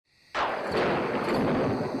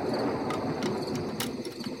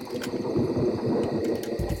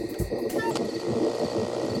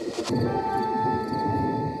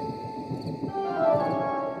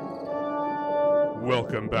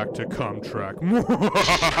back to Comtrack.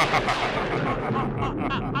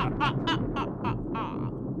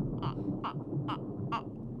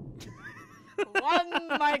 One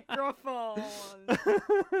microphone.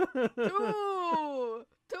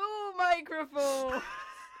 Two microphones.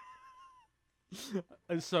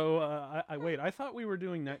 So, I thought we were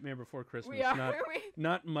doing Nightmare Before Christmas, We are.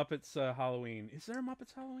 not Muppets Halloween. Is there a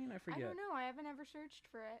Muppets Halloween? I I forget. don't know. I haven't ever searched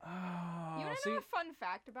for it. Oh, You want to know a fun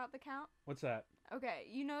fact about the Count? What's that? Okay,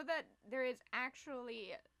 you know that there is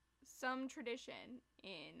actually some tradition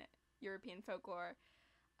in European folklore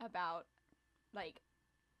about, like,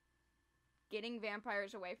 getting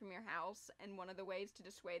vampires away from your house, and one of the ways to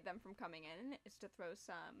dissuade them from coming in is to throw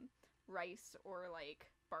some rice or, like,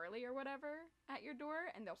 barley or whatever at your door,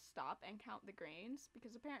 and they'll stop and count the grains,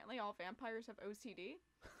 because apparently all vampires have OCD.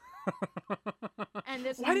 And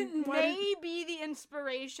this may be the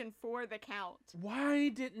inspiration for the Count. Why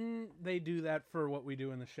didn't they do that for What We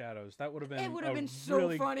Do in the Shadows? That would have been. It would have been so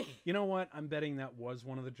really funny. You know what? I'm betting that was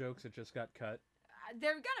one of the jokes that just got cut.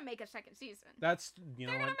 They're gonna make a second season. That's They're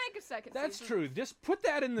gonna make a second That's season. true. Just put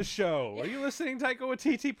that in the show. Are you listening, Taika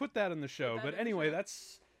Waititi? Put that in the show. that But in the anyway, show.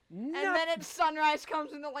 that's. And then at sunrise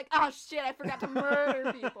comes and they're like, oh shit, I forgot to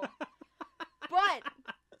murder people. But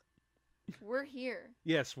we're here.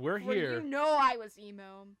 Yes, we're Well, here. you know I was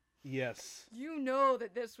emo. Yes. You know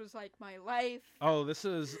that this was like my life. Oh, this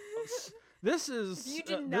is. This is. If you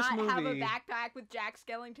did this not have a movie- backpack with Jack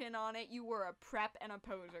Skellington on it, you were a prep and a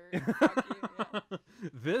poser. Fuck you, yeah.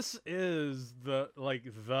 This is the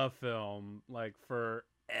film for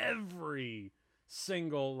every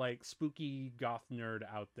single spooky goth nerd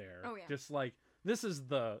out there. Oh, yeah. Just this is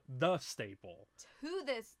the staple. To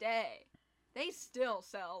this day, they still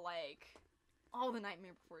sell all the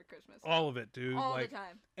Nightmare Before Christmas. All of it, dude. All the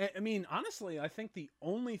time. I mean, honestly, I think the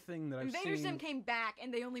only thing that I've Invader seen Zim came back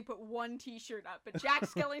and they only put one t-shirt up, but Jack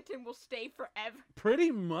Skellington will stay forever. pretty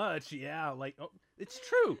much, yeah. It's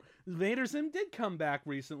true. Invader Zim did come back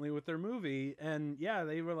recently with their movie, and yeah,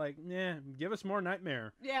 they were like, "Nah, give us more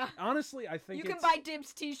Nightmare." Yeah. Honestly, I think You can buy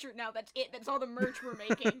Dibs t-shirt now, that's it. That's all the merch we're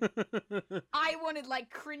making. I wanted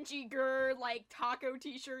cringy taco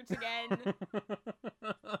t-shirts again.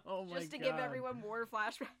 Oh my Just to God. give everyone more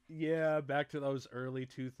flashbacks. Yeah, back to those early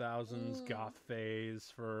 2000s goth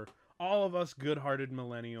phase for all of us good-hearted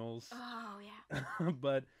millennials. Oh yeah.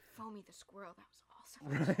 But Foamy the Squirrel, that was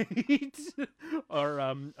awesome. right. Or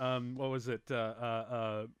what was it?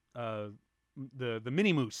 The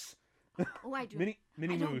Mini Moose. Oh, I do. Mini I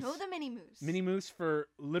Moose. don't know the Mini Moose. Mini Moose for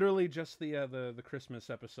literally just the Christmas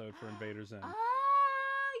episode for Invader Zim. Ah,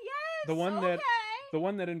 yes. The one that- okay. The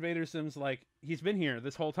one that Invader Zim's he's been here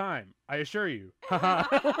this whole time, I assure you.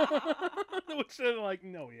 Which they're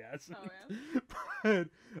no, yes. Oh, yeah.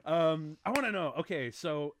 But I want to know. Okay,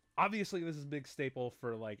 so obviously this is a big staple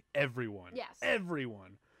for everyone. Yes.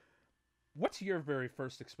 Everyone. What's your very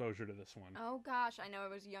first exposure to this one? Oh gosh, I know I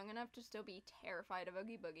was young enough to still be terrified of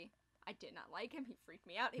Oogie Boogie. I did not like him. He freaked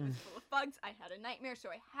me out. He was full of bugs. I had a nightmare, so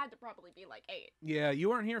I had to probably be 8. Yeah, you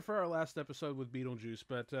weren't here for our last episode with Beetlejuice,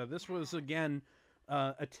 but this was again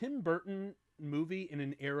a Tim Burton movie in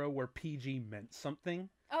an era where PG meant something.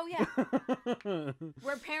 Oh yeah,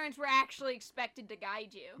 where parents were actually expected to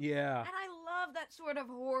guide you. Yeah. And I love that sort of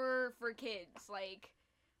horror for kids.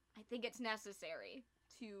 I think it's necessary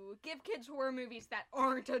to give kids horror movies that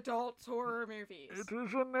aren't adults' horror movies. It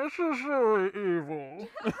is a necessary evil.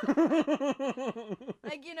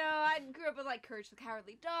 I grew up with Courage the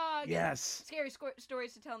Cowardly Dog. and Yes. Scary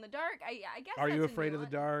stories to tell in the dark. I guess. Are that's You a Afraid new of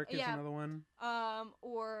the one. Dark is Yeah. another one.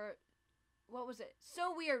 Or what was it?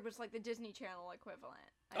 So Weird was the Disney Channel equivalent.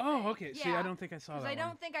 I Oh, think. okay. See, I don't think I saw that Because I one.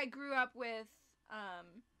 don't think I grew up with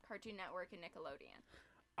Cartoon Network and Nickelodeon.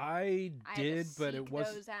 I I did, had to but seek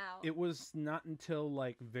those out. it was not until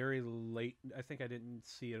very late. I think I didn't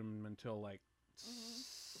see them until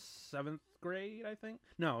 7th grade. I think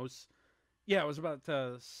no, it was about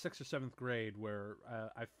 6th or 7th grade where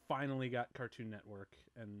I finally got Cartoon Network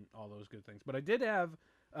and all those good things. But I did have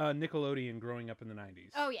Nickelodeon growing up in the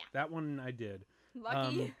 90s. Oh yeah, That one I did.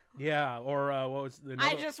 lucky you. Yeah, or what was the?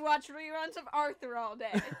 I just watched reruns of Arthur all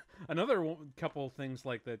day. Another couple things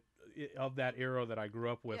like that of that era that I grew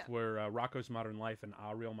up with Yeah. were Rocko's Modern Life and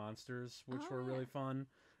Ah Real Monsters, which Oh, were really yeah. fun.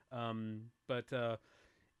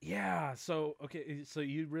 Yeah. So okay, so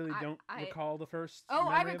you really don't I- recall the first? Oh,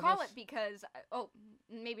 I memory of recall this? it because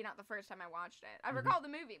maybe not the first time I watched it. I Mhm. recall the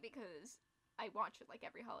movie because I watch it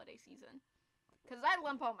every holiday season. Because I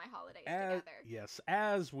lump all my holidays together. Yes,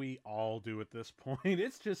 as we all do at this point.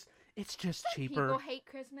 It's just cheaper. People hate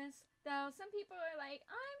Christmas, though. Some people are like,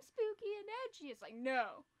 I'm spooky and edgy. It's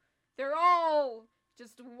no. They're all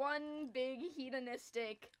Just one big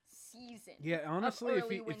hedonistic season. Yeah, honestly, of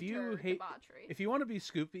early if you winter hate, debauchery. if you want to be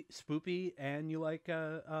spoopy, and you like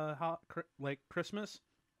like Christmas,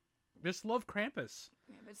 just love Krampus.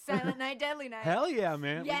 Yeah, but Silent Night, Deadly Night. Hell yeah,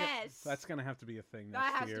 man! Yes. That's gonna have to be a thing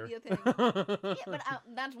That has next year. to be a thing. Yeah, but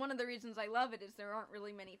that's one of the reasons I love it is there aren't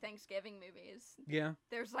really many Thanksgiving movies. Yeah.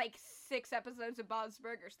 There's like 6 episodes of Bob's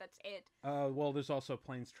Burgers. That's it. Well, there's also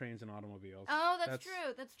Planes, Trains, and Automobiles. Oh, that's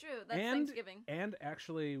true. That's true. That's Thanksgiving. And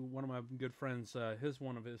actually, one of my good friends,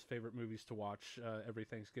 one of his favorite movies to watch every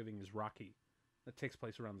Thanksgiving is Rocky. That takes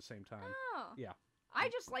place around the same time. Oh. Yeah. I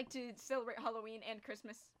just like to celebrate Halloween and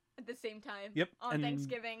Christmas at the same time. Yep. On and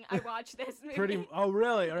Thanksgiving, I watch this movie. Oh,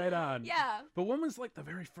 really? Right on. Yeah. But when was like the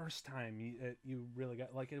very first time you really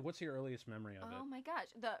got like? What's your earliest memory of it? Oh my gosh,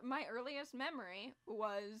 my earliest memory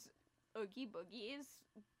was Oogie Boogie's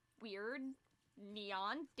weird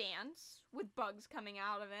neon dance with bugs coming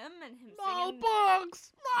out of him and him singing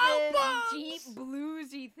bugs! this deep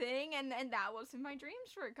bluesy thing, and that was in my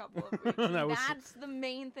dreams for a couple of weeks. That's the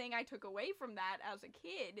main thing I took away from that as a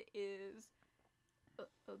kid is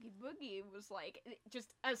Oogie Boogie was like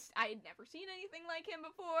just I had never seen anything like him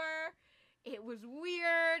before. It was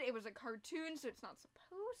weird. It was a cartoon, so it's not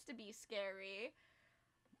supposed to be scary.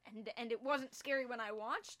 And it wasn't scary when I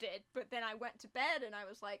watched it, but then I went to bed and I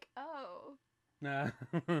was like, oh, I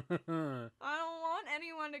don't want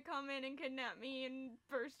anyone to come in and kidnap me and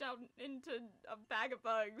burst out into a bag of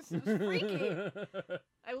bugs. It's freaky.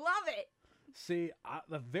 I love it. See,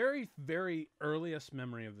 the very, very earliest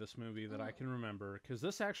memory of this movie that I can remember, because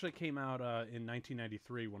this actually came out in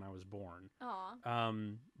 1993 when I was born. Aw.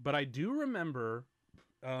 But I do remember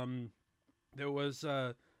there was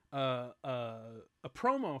a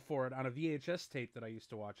promo for it on a VHS tape that I used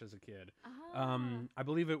to watch as a kid. I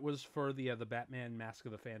believe it was for the Batman Mask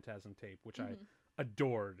of the Phantasm tape, which I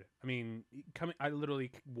adored. I mean, I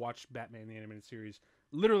literally watched Batman the Animated Series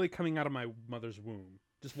literally coming out of my mother's womb.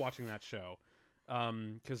 Just watching that show,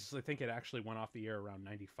 because I think it actually went off the air around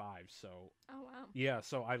 95. So, oh wow, yeah.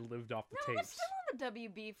 So I lived off the tapes. It was still on the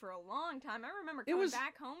WB for a long time. I remember coming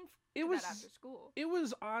back home that after school. It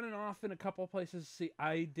was on and off in a couple of places. See,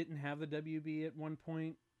 I didn't have the WB at one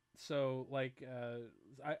point, so like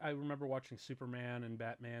I remember watching Superman and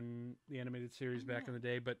Batman the Animated Series back in the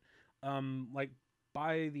day. But like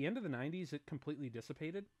by the end of the 90s, it completely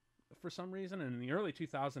dissipated for some reason, and in the early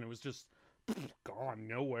 2000s, it was just gone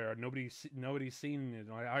nowhere. Nobody's seen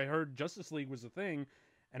it. I heard Justice League was a thing,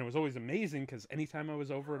 and it was always amazing because anytime I was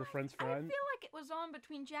over at a friend's friend, I feel like it was on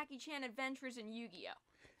between Jackie Chan Adventures and Yu-Gi-Oh.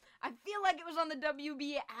 I feel like it was on the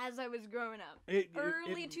WB as I was growing up.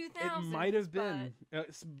 Early 2000s. It might have been.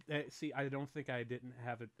 See, I don't think I didn't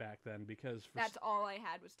have it back then because that's all I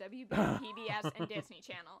had was WB, PBS, and Disney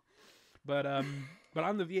Channel. But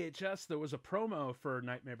on the VHS there was a promo for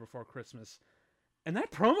Nightmare Before Christmas. And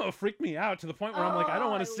that promo freaked me out to the point where I'm like, I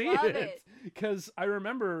don't want to see it. Because I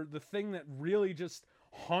remember the thing that really just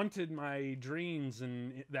haunted my dreams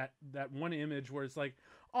and that one image where it's like,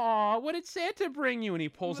 "Aw, what did Santa bring you?" And he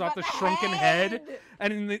pulls out the shrunken head.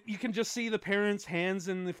 And you can just see the parents' hands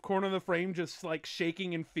in the corner of the frame just like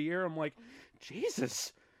shaking in fear. I'm like,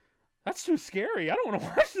 Jesus, that's too scary. I don't want to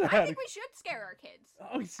watch that. I think we should scare our kids.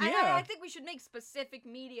 Oh, yeah. I think we should make specific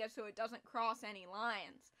media so it doesn't cross any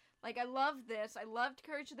lines. Like, I love this. I loved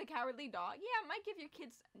Courage of the Cowardly Dog. Yeah, it might give your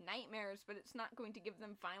kids nightmares, but it's not going to give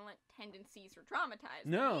them violent tendencies or traumatize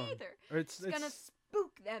them either. It's going to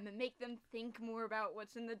spook them and make them think more about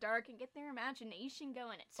what's in the dark and get their imagination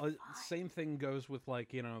going. It's fun. Same thing goes with,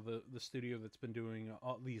 like, you know, the studio that's been doing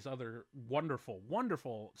all these other wonderful,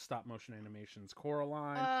 wonderful stop-motion animations.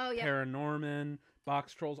 Coraline, Paranorman,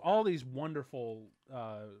 Box Trolls, all these wonderful,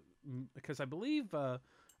 because I believe...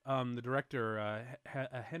 the director,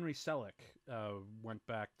 Henry Selick, went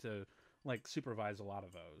back to like supervise a lot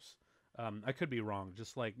of those. I could be wrong.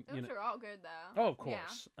 Just like those are all good though. Oh, of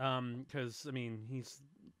course. Because I mean,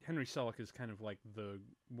 Henry Selick is kind of like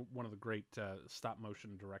one of the great stop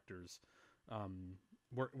motion directors,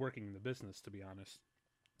 working in the business, to be honest.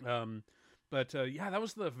 But yeah, that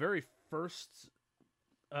was the very first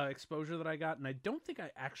exposure that I got, and I don't think I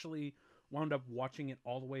actually wound up watching it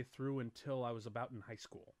all the way through until I was about in high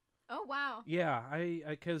school. Oh, wow. Yeah,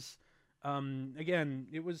 because, again,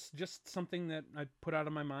 it was just something that I put out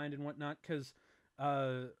of my mind and whatnot, because,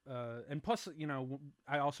 and plus, you know,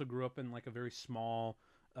 I also grew up in, like, a very small,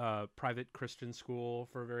 private Christian school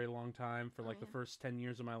for a very long time, for, like, the first 10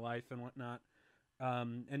 years of my life and whatnot,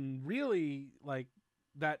 and really, like,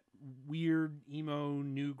 that weird, emo,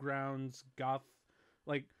 Newgrounds, goth,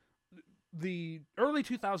 like, the early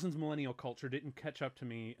 2000s millennial culture didn't catch up to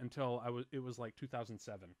me until it was like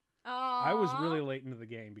 2007. I was really late into the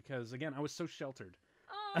game because, again, I was so sheltered.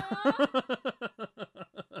 Aww.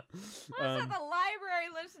 I was at the library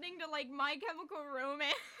listening to like My Chemical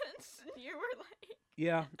Romance, and you were like,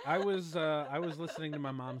 Yeah, I was listening to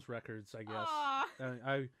my mom's records, I guess.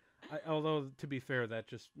 I although to be fair, that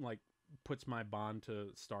just like puts my bond to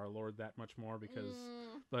Star-Lord that much more because,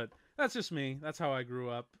 but that's just me. That's how I grew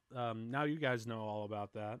up. Now you guys know all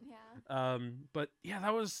about that. Yeah. But yeah,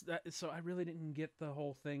 that was that. So I really didn't get the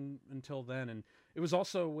whole thing until then, and it was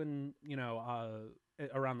also when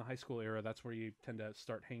around the high school era. That's where you tend to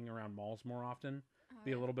start hanging around malls more often,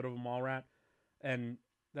 be a little bit of a mall rat, and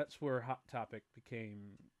that's where Hot Topic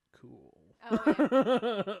became cool. Oh,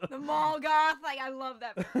 yeah. The mall goth, like, I love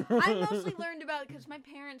that. I mostly learned about it because my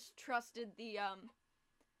parents trusted the,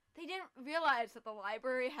 they didn't realize that the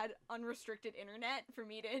library had unrestricted internet for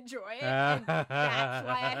me to enjoy it, and that's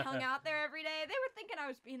why I hung out there every day. They were thinking I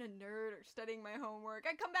was being a nerd or studying my homework.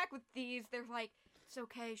 I'd come back with these, they're like, it's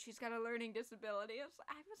okay, she's got a learning disability.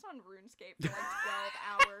 I was on RuneScape for like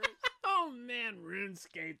 12 hours. Oh man,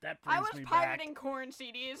 RuneScape, that brings me back. I was pirating corn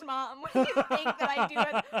CDs, Mom. What do you think that I do?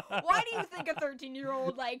 Why do you think a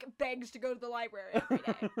 13-year-old, like, begs to go to the library every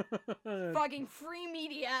day? Fucking free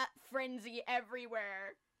media frenzy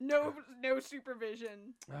everywhere. No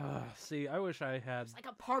supervision. See, I wish I had... It's like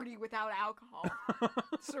a party without alcohol.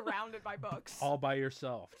 Surrounded by books. All by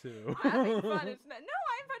yourself, too. Having fun. No,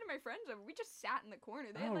 I invited my friends over. We just sat in the corner.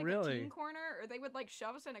 They had, like, really? a teen corner, or they would, like,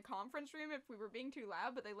 shove us in a conference room if we were being too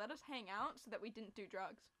loud, but they let us hang out so that we didn't do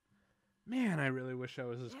drugs. Man, I really wish I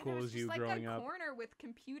was as cool as you growing up. There was just, like, a corner with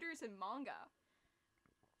computers and manga.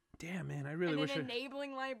 Damn, man, I really wish... And an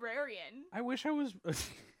enabling librarian. I wish I was...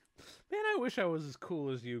 Man, I wish I was as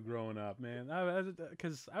cool as you growing up, man.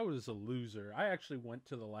 Because I was a loser. I actually went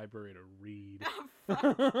to the library to read.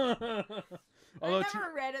 I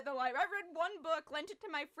never read at the library. I read one book, lent it to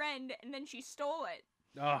my friend, and then she stole it.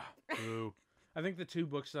 Boo. I think the two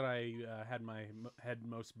books that I had my head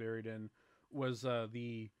most buried in was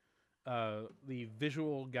the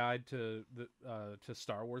visual guide to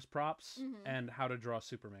Star Wars props and How to Draw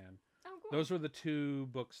Superman. Oh, cool. Those were the two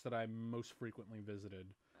books that I most frequently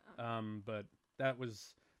visited. But that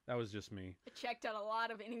was just me. I checked out a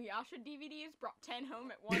lot of Inuyasha DVDs, brought 10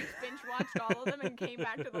 home at once, binge watched all of them, and came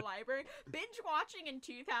back to the library. Binge watching in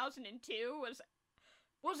 2002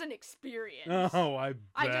 was an experience. Oh, I bet.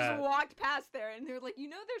 I just walked past there, and they're like,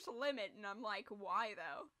 there's a limit, and I'm like, why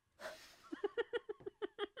though?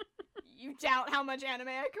 You doubt how much anime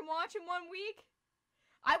I can watch in 1 week?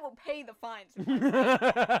 I will pay the fines.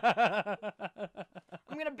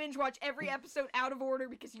 I'm gonna binge watch every episode out of order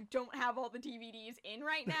because you don't have all the DVDs in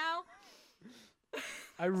right now.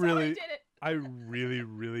 I really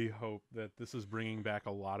hope that this is bringing back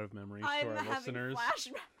a lot of memories to our listeners.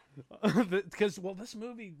 Because this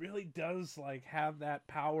movie really does like have that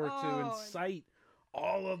power to incite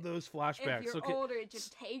all of those flashbacks. If you're older, it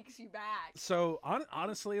just takes you back. So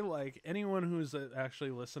honestly, like anyone who's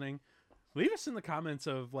actually listening, leave us in the comments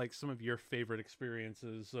of like some of your favorite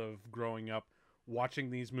experiences of growing up watching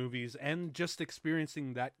these movies and just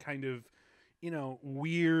experiencing that kind of,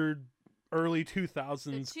 weird early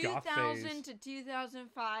 2000s goth phase. 2000 to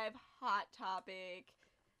 2005 Hot Topic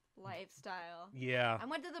lifestyle. Yeah. I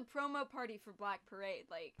went to the promo party for Black Parade,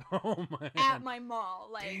 like, at my mall.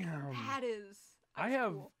 Like, damn. That is... I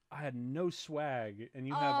had no swag, and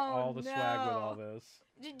you have all the swag with all this.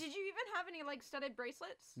 Did you even have any, like, studded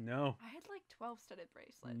bracelets? No. I had, like, 12 studded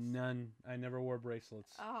bracelets. None. I never wore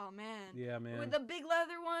bracelets. Oh, man. Yeah, man. With the big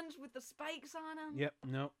leather ones with the spikes on them. Yep,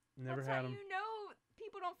 nope. Never had them. That's how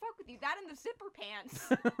people don't fuck with you. That and the zipper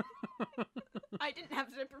pants. I didn't have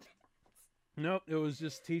zipper pants. Nope, it was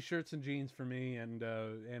just t-shirts and jeans for me, and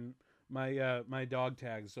my dog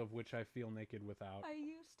tags, of which I feel naked without.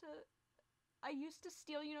 I used to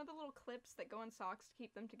steal, the little clips that go in socks to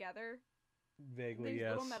keep them together? Vaguely, These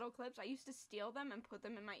yes. little metal clips. I used to steal them and put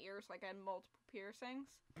them in my ears like I had multiple piercings.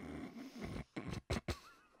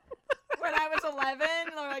 When I was 11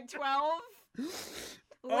 or like 12.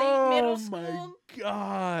 Late middle school. Oh my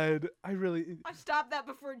god. I stopped that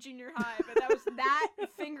before junior high, but that was that,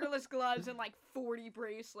 fingerless gloves, and like 40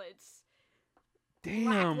 bracelets. Damn,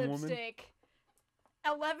 black woman. lipstick.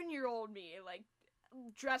 11-year-old me, like,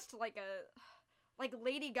 dressed like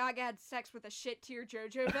Lady Gaga had sex with a shit-tier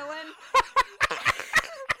JoJo villain.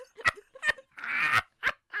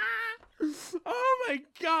 Oh my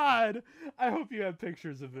god! I hope you have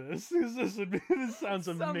pictures of this. This sounds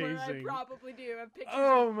amazing. Somewhere I probably do. I have pictures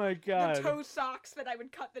of my god. The toe socks that I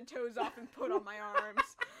would cut the toes off and put on my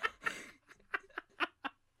arms.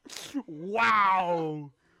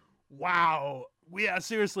 Wow. yeah,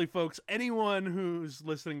 seriously, folks, anyone who's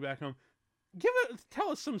listening back home, tell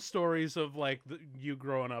us some stories of like you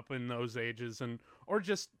growing up in those ages, and or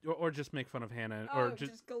just make fun of Hannah, or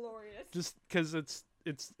just glorious. just because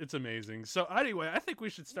it's amazing. So anyway, I think we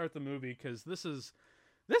should start the movie because this is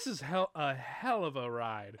a hell of a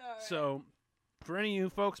ride. All right. So for any of you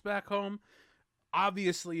folks back home,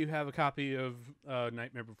 obviously you have a copy of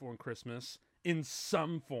Nightmare Before Christmas in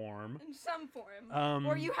some form. In some form.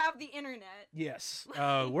 Or you have the internet. Yes.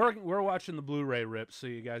 We're watching the Blu-ray rip, so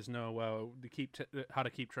you guys know how to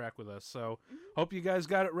keep track with us. So hope you guys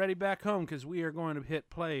got it ready back home, because we are going to hit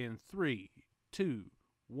play in 3, 2,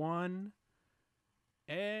 1.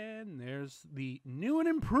 And there's the new and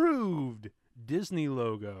improved Disney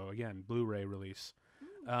logo. Again, Blu-ray release.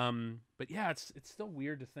 But yeah, it's still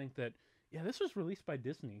weird to think that, this was released by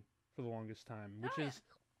Disney for the longest time, which is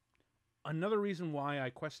another reason why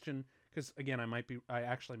I question, because again, I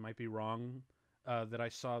actually might be wrong that I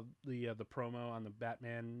saw the promo on the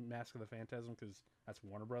Batman Mask of the Phantasm, because that's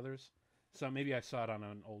Warner Brothers. So maybe I saw it on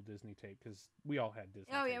an old Disney tape, because we all had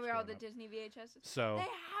Disney. Oh yeah, tapes we all growing did up. Disney VHS. So they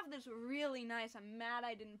have this really nice. I'm mad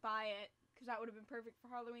I didn't buy it, because that would have been perfect for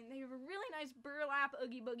Halloween. They have a really nice burlap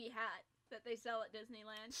Oogie Boogie hat that they sell at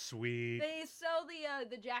Disneyland. Sweet. They sell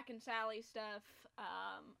the Jack and Sally stuff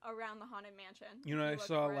around the Haunted Mansion. You know what I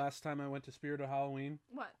saw last time I went to Spirit of Halloween?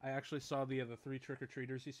 What? I actually saw the 3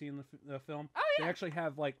 trick-or-treaters you see in the film. Oh yeah. They actually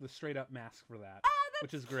have like the straight-up mask for that. Oh, that's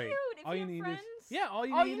which is great. Cute. If all you need friends, all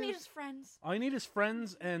you need is friends. All you need is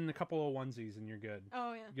friends and a couple of onesies, and you're good.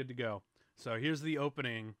 Oh yeah. Good to go. So here's the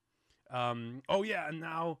opening. Oh yeah, and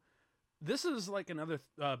now this is like another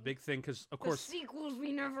big thing, because of course the sequels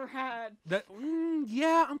we never had. That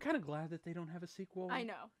yeah, I'm kind of glad that they don't have a sequel. I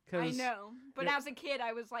know. But as a kid,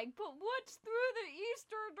 I was like, but what's through the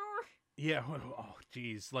Easter door? Yeah. Oh,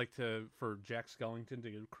 geez. Like for Jack Skellington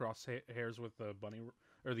to cross hairs with the bunny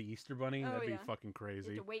or the Easter Bunny, that'd be fucking crazy.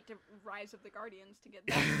 You have to wait to Rise of the Guardians to get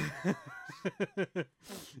that.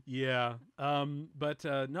 Yeah. But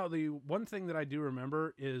no, the one thing that I do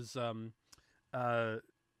remember is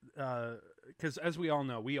because as we all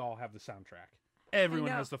know, we all have the soundtrack.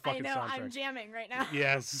 Everyone has the fucking soundtrack. I'm jamming right now.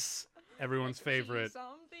 Yes, everyone's favorite.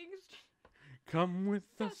 Something's... Come with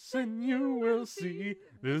us and you will see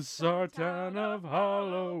this our town of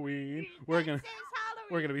Halloween. We're gonna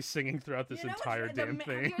be singing throughout this entire damn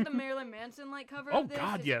thing. Have you heard the Marilyn Manson cover Oh of this?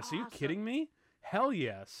 God, yes. Awesome. Are you kidding me? Hell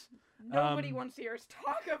yes. Nobody wants to hear us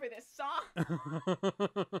talk over this song.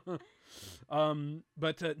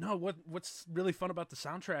 But no, what's really fun about the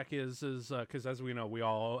soundtrack is because as we know, we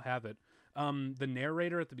all have it. The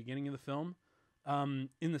narrator at the beginning of the film,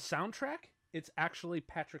 in the soundtrack, it's actually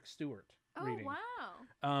Patrick Stewart reading. Oh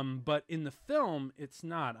wow. But in the film, it's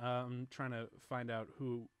not. I'm trying to find out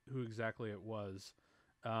who exactly it was,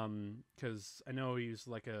 because I know he's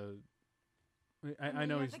like a. I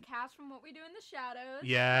know he's the cast from What We Do in the Shadows.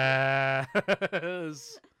 Yes.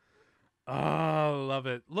 Oh, love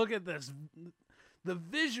it. Look at this. The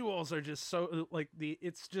visuals are just so like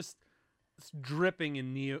it's dripping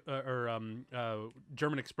in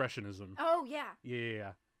German expressionism. Oh yeah.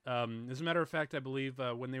 Yeah. As a matter of fact, I believe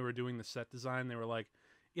when they were doing the set design, they were like,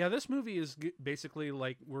 "Yeah, this movie is basically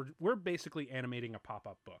like we're basically animating a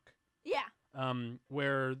pop-up book." Yeah.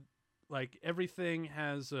 Where like everything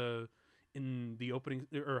has in the opening,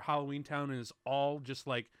 or Halloween Town is all just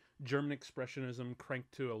like German expressionism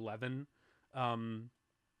cranked to 11.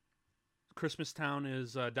 Christmas Town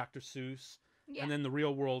is Dr. Seuss, and then the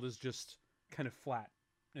real world is just kind of flat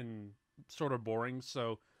and sort of boring.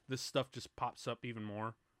 So this stuff just pops up even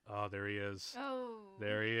more. Oh, there he is. Oh,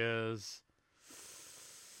 there he is.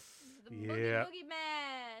 The Boogie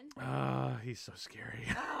Man. Ah, he's so scary.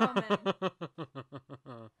 Oh man.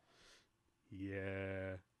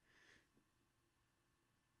 Yeah.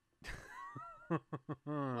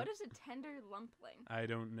 What is a tender lumpling? I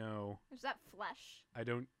don't know. Is that flesh? I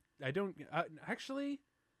don't actually,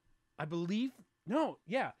 I believe, no,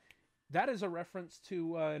 yeah. That is a reference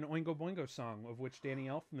to an Oingo Boingo song, of which Danny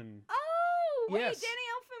Elfman. Oh, wait, yes. Danny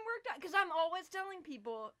Elfman worked on, because I'm always telling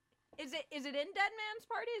people, is it in Dead Man's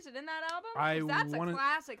Party? Is it in that album? That's a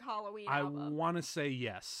classic Halloween album. I want to say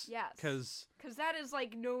yes. Yes. Because that is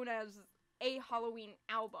like known as a Halloween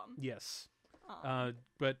album. Yes.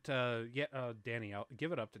 Danny,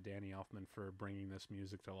 give it up to Danny Elfman for bringing this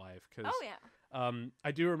music to life. Cause,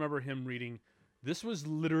 I do remember him reading. This was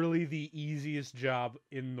literally the easiest job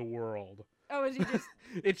in the world. Oh, is he just?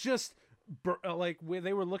 It's just like where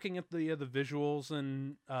they were looking at the visuals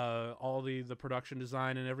and all the production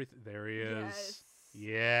design and everything. There he is.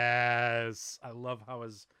 Yes. I love how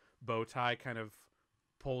his bow tie kind of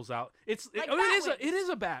pulls out. It Like is bat wings.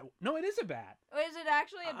 a bat. No, it is a bat. Oh, is it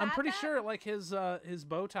actually a bat? I'm pretty bat? sure like his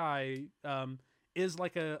bow tie is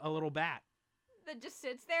like a little bat. That just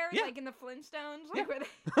sits there, Yeah. like in the Flintstones. Like Yeah. where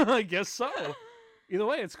they... I guess so. Either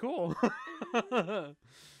way, it's cool.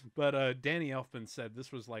 But Danny Elfman said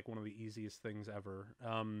this was like one of the easiest things ever.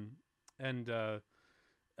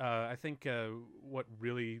 I think what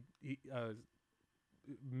really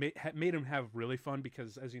made him have really fun,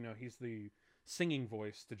 because, as you know, he's the singing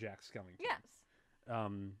voice to Jack Skellington. Yes.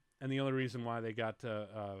 And the only reason why they got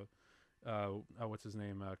what's his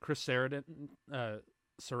name, Chris Sarandon.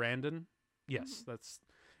 Yes, that's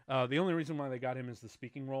the only reason why they got him as the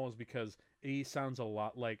speaking role is because he sounds a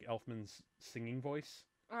lot like Elfman's singing voice.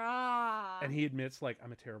 Ah. And he admits, like,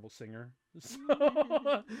 I'm a terrible singer.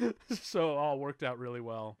 So all worked out really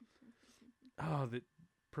well. Oh, the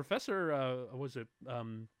Professor, was it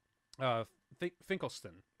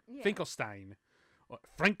Finkelstein? Yeah. Finkelstein.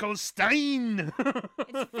 Frankenstein!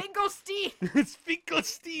 It's Finkelstein. It's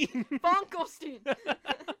Finkelstein! Finkelstein.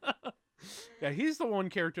 Yeah, he's the one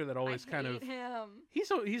character that always I kind hate of... him. He's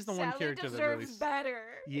the one Sally character that really... deserves better.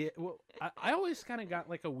 Yeah, well, I always kind of got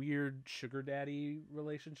like a weird sugar daddy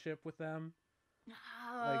relationship with them.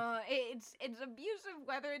 It's abusive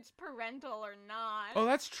whether it's parental or not. Oh,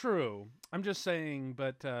 that's true. I'm just saying,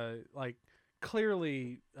 but like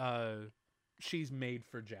clearly, she's made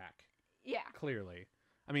for Jack. Yeah. Clearly,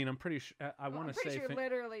 I mean, I'm pretty sure. I want to say, sure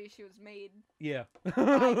literally she was made. yeah, for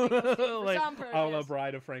like some a la purpose.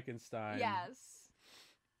 Bride of Frankenstein. Yes.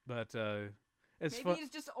 But it's Maybe fun. he's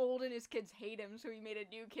just old and his kids hate him, so he made a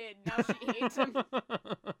new kid. Now she hates him.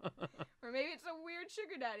 Or maybe it's a weird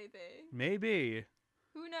sugar daddy thing. Maybe.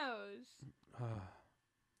 Who knows?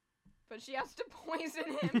 But she has to poison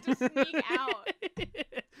him to sneak out.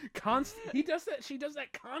 He does that. She does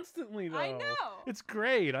that constantly, though. I know. It's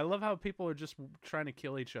great. I love how people are just trying to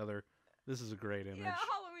kill each other. This is a great image. Yeah,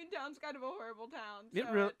 Halloween Town's kind of a horrible town. It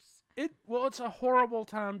So real- It's a horrible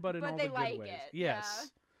town, but in all they the good like ways. it,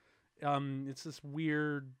 Yes. It's this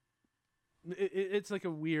weird. It's like a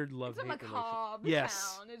weird love. it's a hate macabre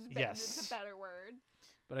Yes. town. Yes. It's a better word.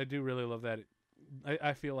 But I do really love that.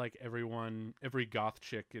 I feel like every goth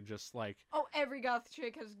chick could just like Oh, every goth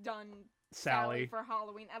chick has done Sally. for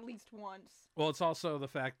Halloween at least once. Well, it's also the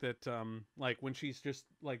fact that like when she's just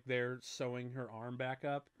like there sewing her arm back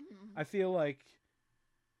up, I feel like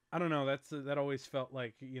I don't know. That always felt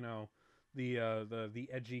like, you know, the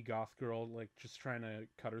edgy goth girl like just trying to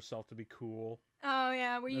cut herself to be cool. Oh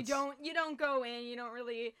yeah, where you don't go in, you don't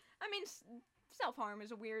really. I mean, self-harm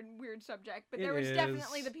is a weird subject, but there was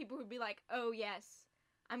definitely the people who'd be like, "Oh yes,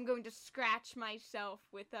 I'm going to scratch myself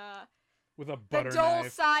with a butter the dull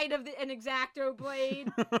knife. side of an X-Acto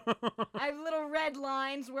blade. I have little red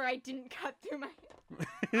lines where I didn't cut through my.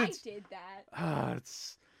 I did that.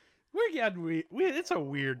 It's it's a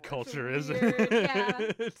weird culture, isn't weird, it?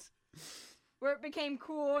 yeah. Where it became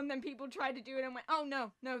cool, and then people tried to do it, and went, "Oh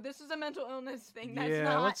no, this is a mental illness thing. That's yeah,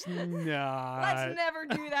 not. let's not. Let's never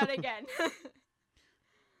do that again."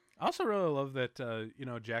 I also really love that you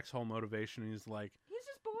know, Jack's whole motivation is like, He's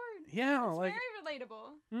just bored. yeah, It's like very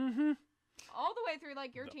relatable. mm-hmm. All the way through,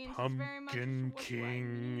 like your The teens is very much Pumpkin what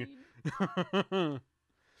King. do I need?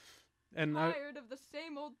 And Tired of the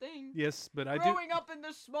same old thing. yes, but I do. Growing up in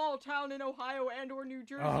this small town in Ohio and or New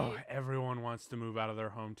Jersey. Oh, everyone wants to move out of their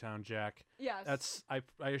hometown, Jack. Yes. That's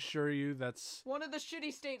I assure you that's one of the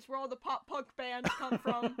shitty states where all the pop punk bands come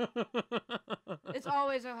from. It's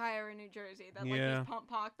always Ohio or New Jersey that like Yeah. these punk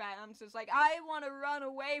punk bands is like, I want to run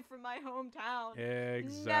away from my hometown.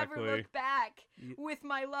 exactly. Never look back Y- with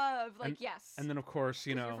my love. Like, and- yes. And then of course,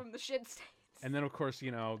 you 'cause you're know, from the shit states. and then of course,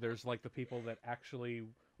 you know, there's like the people that actually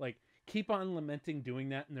like keep on lamenting doing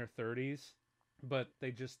that in their 30s, but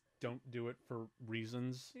they just don't do it for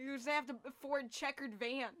reasons. Because they have to afford checkered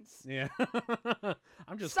vans. Yeah.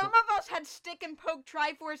 I'm just Some of us had stick and poke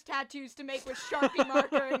Triforce tattoos to make with Sharpie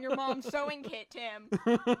marker in your mom's sewing kit, Tim.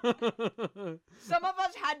 Some of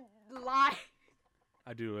us had lie.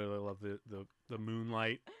 I do really love the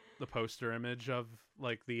moonlight, the poster image of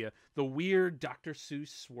like the weird Dr. Seuss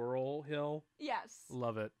swirl hill. Yes.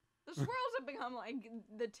 Love it. The swirls have become like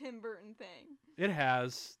the Tim Burton thing. It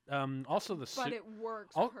has. Also the But it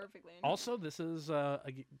works al- perfectly. also this is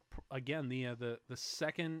again the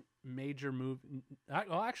second major move.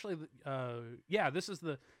 Well, actually, yeah, this is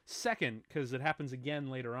the second because it happens again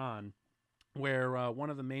later on, where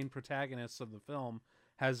one of the main protagonists of the film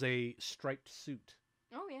has a striped suit.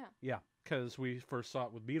 Oh yeah. Yeah, because we first saw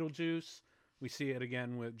it with Beetlejuice. We see it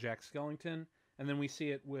again with Jack Skellington, and then we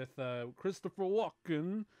see it with Christopher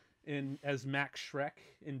Walken as Max Schreck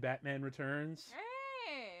in Batman Returns.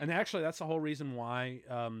 And actually, that's the whole reason why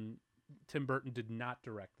Tim Burton did not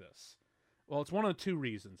direct this. Well, it's one of the two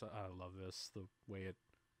reasons. I love this, the way it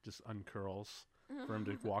just uncurls for him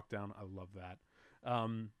to walk down. I love that.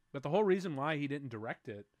 But the whole reason why he didn't direct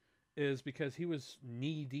it is because he was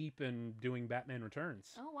knee deep in doing Batman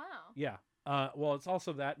Returns. Oh, wow. Yeah. Well, it's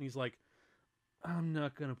also that, and he's like, I'm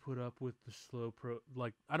not gonna put up with the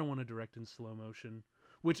like, I don't want to direct in slow motion,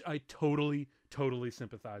 which I totally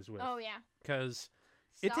sympathize with. Oh, yeah. Because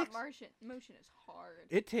motion is hard.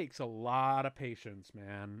 it takes a lot of patience,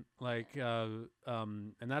 man. Like,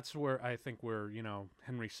 and that's where I think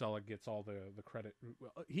Henry Selick gets all the credit.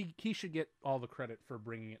 He should get all the credit for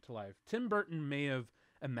bringing it to life. Tim Burton may have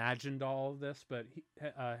imagined all of this, but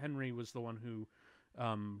Henry was the one who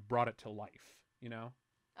brought it to life.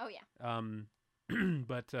 Oh, yeah.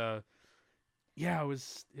 But yeah,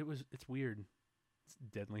 it's weird. It's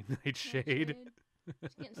Deadly Nightshade.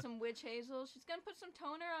 She's getting some witch hazel. She's gonna put some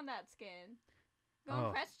toner on that skin. Go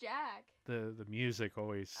impress Jack. The music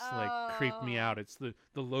always creeped me out. It's the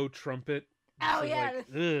low trumpet. Oh, yeah. Like,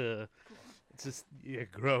 ugh. It's just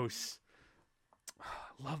gross.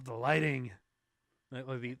 Love the lighting.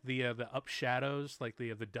 Like the up shadows, like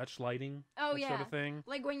the Dutch lighting. Oh, that yeah. sort of thing.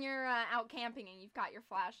 Like when you're out camping and you've got your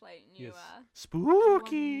flashlight and you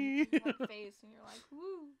spooky face and you're like,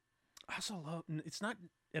 woo. I also love it's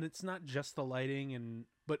not just the lighting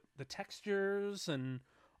but the textures and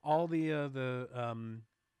all the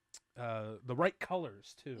right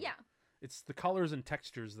colors too. Yeah. It's the colors and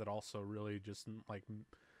textures that also really just like,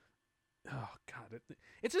 oh god,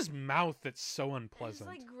 it's his mouth that's so unpleasant.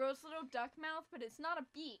 It's like gross little duck mouth, but it's not a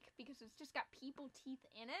beak because it's just got people teeth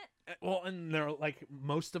in it. Well, and they're like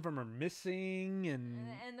most of them are missing, and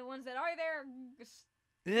the ones that are there are just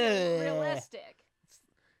realistic.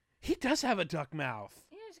 He does have a duck mouth.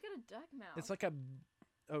 Yeah, he's got a duck mouth. It's like a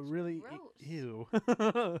really gross. Ew.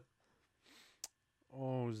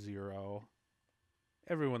 Oh, Zero.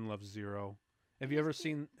 Everyone loves Zero. Have you ever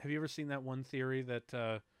seen that one theory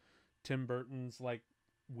that Tim Burton's like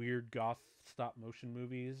weird goth stop motion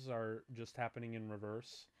movies are just happening in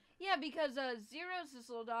reverse? Yeah, because Zero's this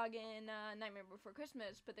little dog in Nightmare Before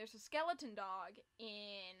Christmas, but there's a skeleton dog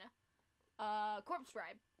in Corpse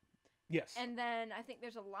Bride. Yes. And then I think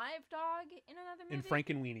there's a live dog in another movie. In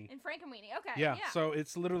Frankenweenie. In Frankenweenie, okay. Yeah. So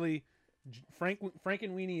it's literally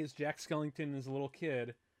Frankenweenie is Jack Skellington as a little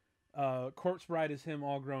kid. Corpse Bride is him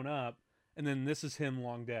all grown up, and then this is him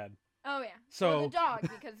long dead. Oh yeah. So the dog,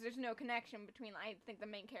 because there's no connection between. I think the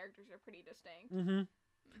main characters are pretty distinct. Mm-hmm.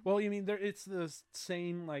 Well, you mean it's the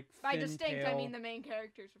same like. By distinct, tail. I mean the main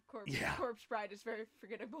characters of Corpse Bride is very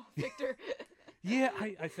forgettable. Victor. Yeah,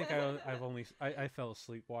 I think I fell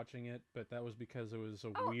asleep watching it, but that was because it was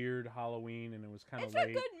a weird Halloween and it was kind of late.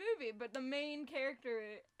 It's a good movie, but the main character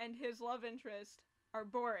and his love interest are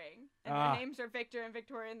boring. And their names are Victor and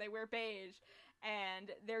Victoria, and they wear beige. And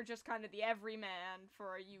they're just kind of the everyman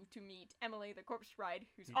for you to meet Emily, the Corpse Bride,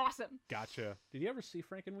 who's awesome. Gotcha. Did you ever see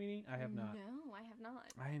Frankenweenie? I have not. No, I have not.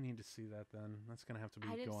 I need to see that then. That's going to have to be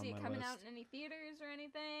going on my list. I didn't see it coming out in any theaters or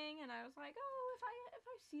anything, and I was like, oh, if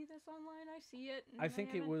I see this online, I see it. I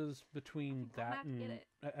think it was between that and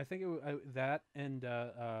I think that and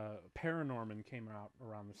Paranorman came out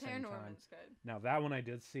around the same time. Paranorman's good. Now that one I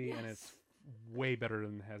did see, and it's way better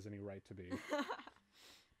than it has any right to be.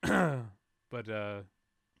 But I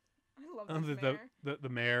love the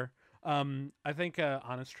mayor. I think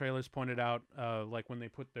Honest Trailers pointed out like when they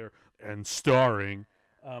put their and starring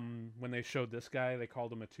when they showed this guy, they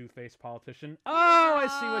called him a two-faced politician. Oh, I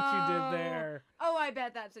see what you did there. Oh, I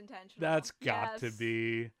bet that's intentional. That's got to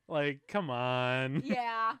be. Like, come on.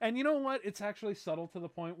 Yeah. And you know what? It's actually subtle to the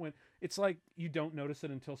point when it's like you don't notice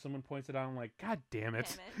it until someone points it out. I'm like, God damn it.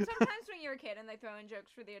 Sometimes when you're a kid and they throw in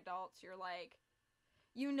jokes for the adults, you're like,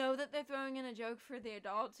 you know that they're throwing in a joke for the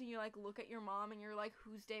adults, and you like look at your mom and you're like,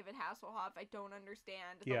 who's David Hasselhoff? I don't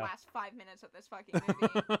understand the last 5 minutes of this fucking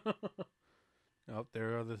movie. Oh,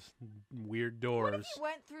 there are the weird doors. What if he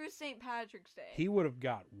went through St. Patrick's Day? He would have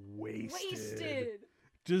got wasted.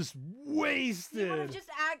 Just wasted. He would have just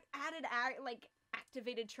added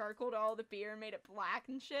activated charcoal to all the beer and made it black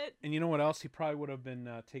and shit. And you know what else? He probably would have been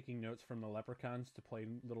taking notes from the leprechauns to play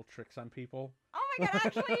little tricks on people. Oh my god,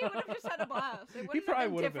 actually, he would have just had a blast. It wouldn't have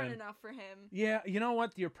been different enough for him. Yeah, you know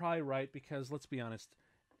what? You're probably right, because let's be honest,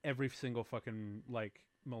 every single fucking, like,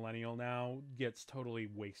 millennial now gets totally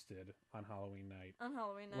wasted on Halloween night. On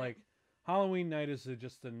Halloween night. Like, Halloween night is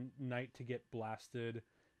just a night to get blasted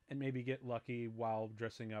and maybe get lucky while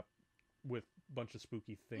dressing up with a bunch of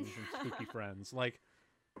spooky things and spooky friends. Like,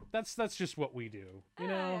 that's just what we do, you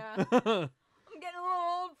know? Yeah. I'm getting a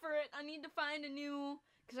little old for it. I need to find a new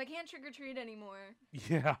because I can't trick or treat anymore.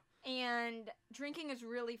 Yeah. And drinking is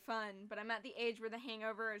really fun, but I'm at the age where the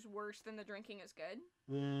hangover is worse than the drinking is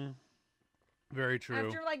good. Very true.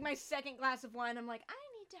 After like my second glass of wine, I'm like, I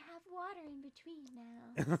need to have water in between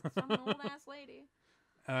now. Since I'm an old ass lady.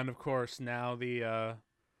 And of course now the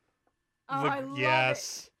I love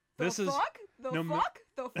yes. it. This is The fuck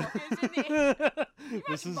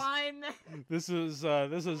is in it. This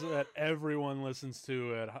is what everyone listens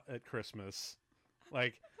to at Christmas.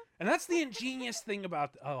 Like, and that's the ingenious thing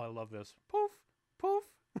about I love this. Poof, poof.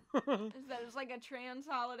 Is that it's like a trans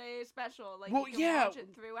holiday special. Like, Well, you can yeah. watch it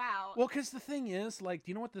throughout. Well, because the thing is, like,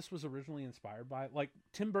 do you know what this was originally inspired by? Like,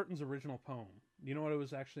 Tim Burton's original poem. Do you know what it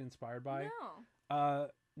was actually inspired by? No.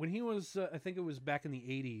 When he was, I think it was back in the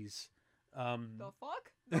 80s. The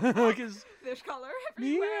fuck? The fuck? 'Cause- There's color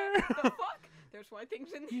everywhere. Yeah. The fuck? There's white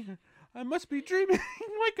things in there. Yeah, I must be dreaming.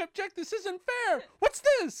 Wake up, Jack. This isn't fair. What's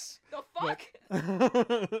this? The fuck?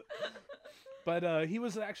 But he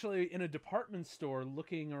was actually in a department store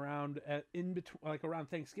looking around in between, like around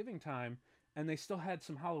Thanksgiving time, and they still had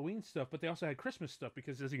some Halloween stuff, but they also had Christmas stuff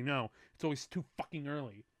because, as you know, it's always too fucking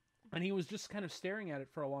early. And he was just kind of staring at it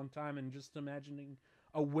for a long time and just imagining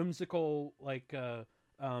a whimsical like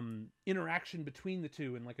interaction between the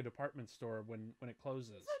two in like a department store when it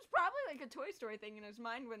closes. So it's probably like a Toy Story thing in his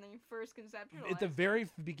mind when they first conceptualized. At the very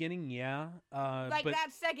beginning, yeah. Like but, that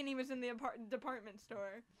second he was in the department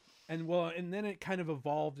store. and then it kind of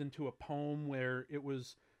evolved into a poem where it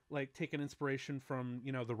was like taking inspiration from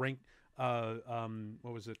the rank.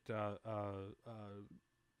 What was it?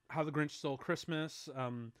 How the Grinch Stole Christmas.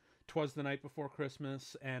 'Twas the Night Before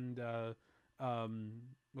Christmas, and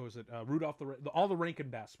what was it? Rudolph all the Rankin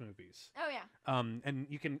Bass movies. Oh yeah. And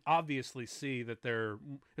you can obviously see that they're,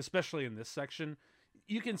 especially in this section,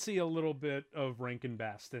 you can see a little bit of Rankin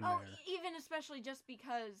Bass in there. Even especially just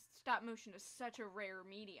because stop motion is such a rare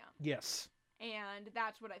medium. Yes. And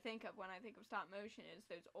that's what I think of when I think of stop motion is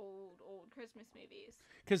those old Christmas movies.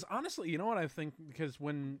 Because honestly, you know what I think? Because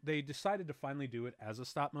when they decided to finally do it as a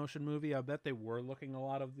stop motion movie, I bet they were looking a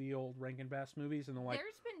lot of the old Rankin Bass movies, and they're like,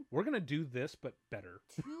 There's been we're going to do this, but better.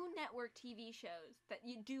 2 network TV shows that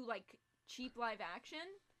you do like cheap live action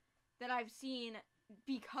that I've seen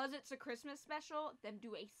because it's a Christmas special, them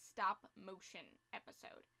do a stop motion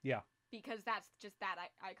episode. Yeah. Because that's just that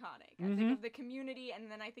iconic. I think of the Community,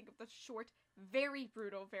 and then I think of the short, very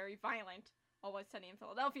brutal, very violent Always Sunny in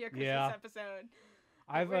Philadelphia Christmas episode.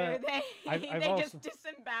 Where they just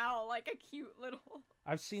disembowel like a cute little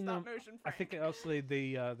I've seen stop them. motion I Frank. think also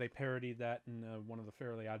they parodied that in one of the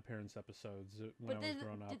Fairly Odd Parents episodes when I was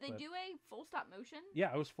growing up. Did they do a full stop motion?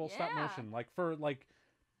 Yeah, it was full stop Yeah. motion, like for like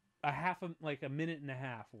a minute and a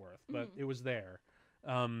half worth, but it was there.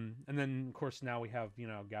 And then of course now we have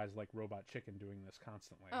guys like Robot Chicken doing this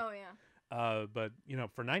constantly. Oh yeah. But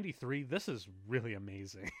for '93, this is really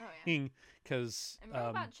amazing. Oh yeah. Because And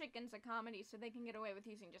Robot Chicken's a comedy, so they can get away with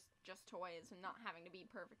using just toys and not having to be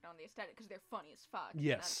perfect on the aesthetic because they're funny as fuck.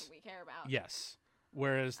 Yes. And that's what we care about. yes.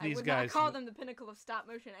 Whereas I these would guys not call them the pinnacle of stop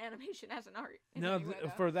motion animation as an art. in No, any way, though.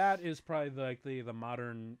 for that is probably the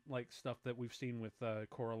modern like stuff that we've seen with Coraline,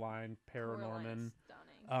 Coraline Paranorman. is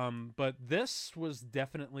stunning. But this was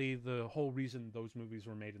definitely the whole reason those movies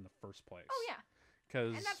were made in the first place. Oh yeah.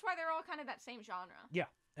 Because And that's why they're all kind of that same genre. yeah,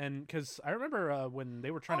 and because I remember when they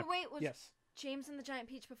were trying to wait, was yes. James and the Giant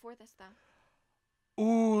Peach before this though?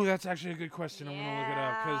 Ooh, that's actually a good question. I'm gonna look it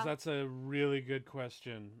up because Yeah. that's a really good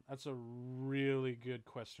question. That's a really good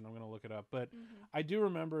question. I'm gonna look it up, but I do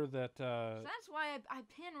remember that. So that's why I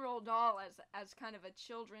pin Roald Dahl as kind of a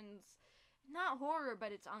children's, not horror,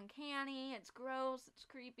 but it's uncanny, it's gross, it's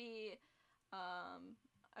creepy.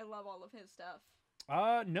 I love all of his stuff.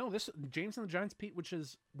 No, this James and the Giants Pete, which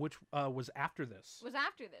was after this. Was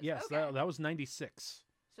after this. Yes, okay. that was '96.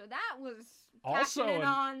 So that was Also cashing in an-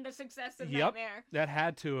 on the success of Yep, Nightmare. that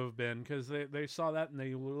had to have been because they saw that and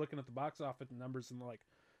they were looking at the box office numbers and they're like,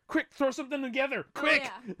 "Quick, throw something together, quick!"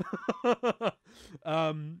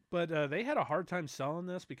 But they had a hard time selling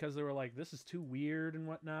this because they were like, "This is too weird" and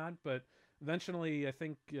whatnot. But eventually, I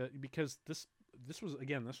think because this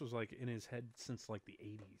was like in his head since like the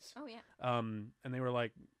 '80s. Oh yeah. And they were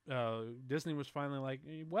like, Disney was finally like,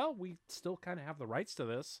 well, we still kind of have the rights to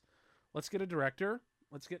this. Let's get a director.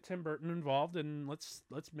 Let's get Tim Burton involved, and let's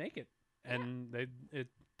make it. Yeah. And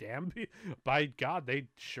by God, they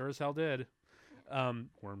sure as hell did.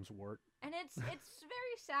 Wormswort. And it's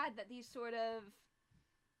very sad that these sort of,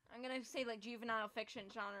 I'm gonna say like juvenile fiction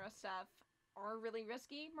genre stuff are really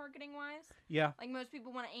risky marketing wise. Yeah. Like most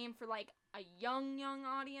people want to aim for like a young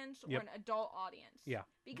audience or Yep. an adult audience. Yeah.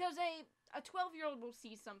 Because a 12-year-old will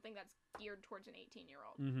see something that's geared towards an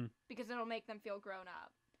 18-year-old Mm-hmm. because it'll make them feel grown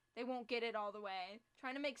up. They won't get it all the way.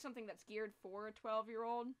 Trying to make something that's geared for a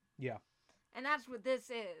 12-year-old. Yeah. And that's what this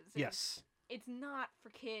is. Yes. It's not for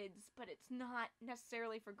kids, but it's not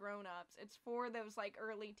necessarily for grown-ups. It's for those, like,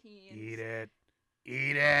 early teens. Eat it.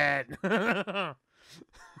 Eat it.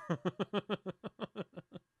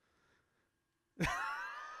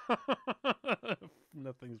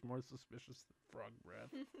 Nothing's more suspicious than frog breath.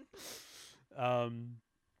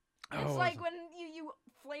 It's like when you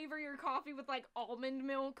flavor your coffee with, like, almond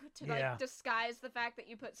milk to, like, disguise the fact that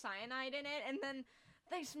you put cyanide in it, and then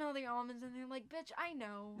they smell the almonds and they're like, bitch, I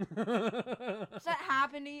know. Does that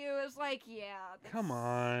happen to you? It's like, yeah. Come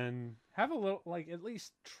on. Have a little, like, at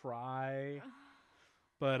least try.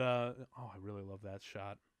 But, I really love that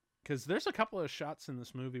shot. Because there's a couple of shots in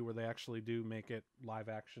this movie where they actually do make it live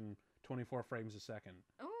action 24 frames a second.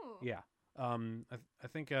 Ooh. Yeah. I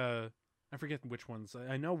think, I forget which ones.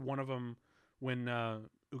 I know one of them when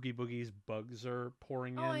Oogie Boogie's bugs are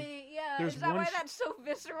pouring in. Oh, yeah. There's Is that why one that's so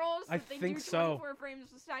visceral? So I that they think do so. 24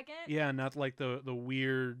 frames a second? Yeah, not like the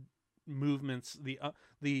weird movements, the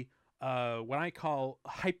what I call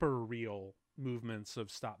hyper real movements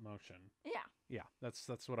of stop motion. Yeah. Yeah, that's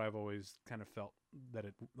what I've always kind of felt that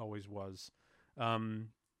it always was.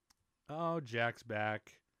 Jack's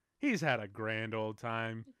back. He's had a grand old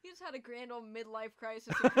time. He's had a grand old midlife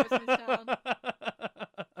crisis in Christmastown.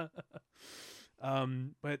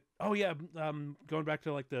 Going back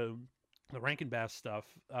to like the Rankin Bass stuff,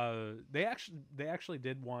 they actually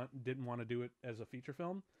didn't want to do it as a feature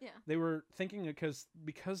film. Yeah. They were thinking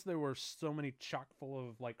because there were so many chock full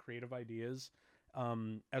of like creative ideas,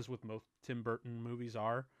 as with most Tim Burton movies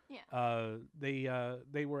are. Yeah.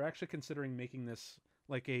 They were actually considering making this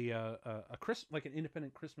like like an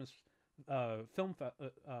independent Christmas film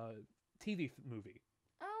TV movie.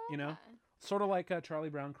 Oh. You know, okay. sort of like Charlie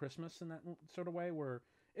Brown Christmas in that sort of way, where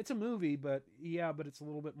it's a movie, but it's a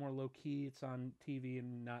little bit more low key. It's on TV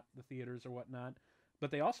and not the theaters or whatnot.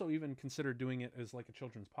 But they also even considered doing it as like a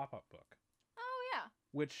children's pop-up book. Oh yeah.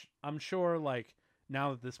 Which I'm sure, like,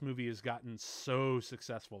 now that this movie has gotten so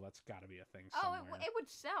successful, that's got to be a thing somewhere. Oh, it would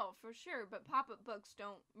sell for sure, but pop-up books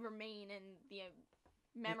don't remain in the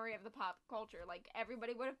memory of the pop culture. Like,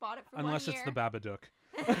 everybody would have bought it for unless 1 year. it's the Babadook.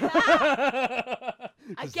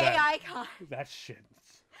 A gay icon. That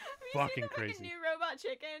shit's Have you fucking seen the crazy. fucking new Robot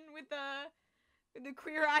Chicken with the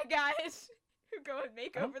queer eye guys who go and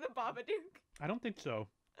make over the Babadook? I don't think so.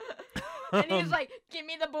 And he's like, "Give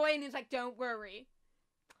me the boy," and he's like, "Don't worry.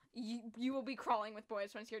 You will be crawling with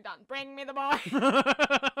boys once you're done. Bring me the boy." He's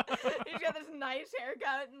got this nice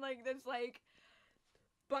haircut and like this like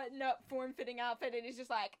button up form fitting outfit, and he's just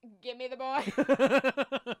like, "Give me the boy."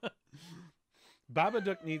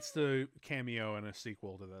 Babadook needs to cameo in a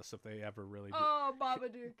sequel to this if they ever really do. Oh,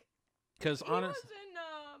 Babadook. Because honestly,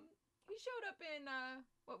 he showed up in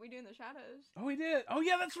What We Do in the Shadows. oh, he did. Oh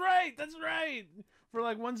yeah, that's right. For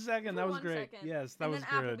like 1 second, that was great. Second. Yes, that was good.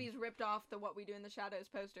 And then Applebee's ripped off the What We Do in the Shadows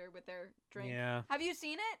poster with their drink. Yeah. Have you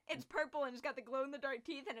seen it? It's purple and it's got the glow in the dark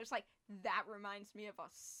teeth, and it's like, that reminds me of a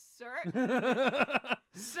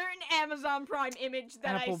certain Amazon Prime image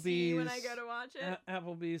that I see when I go to watch it.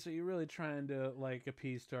 Applebee's, are you really trying to like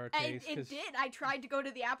appease to our taste? It did. I tried to go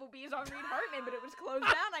to the Applebee's on Reed Hartman, but it was closed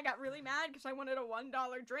down. I got really mad because I wanted a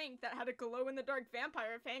 $1 drink that had a glow-in-the-dark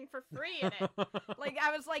vampire fang for free in it. Like,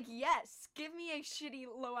 I was like, yes, give me a shitty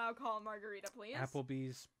low-alcohol margarita, please.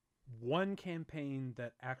 Applebee's, one campaign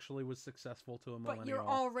that actually was successful to a millennial. But you're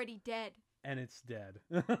already dead. And it's dead.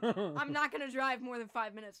 I'm not going to drive more than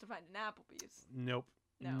 5 minutes to find an Applebee's. Nope.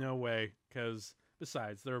 No way. Because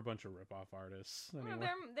besides, they're a bunch of rip-off artists. Anyway. Well,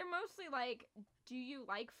 they're mostly like, do you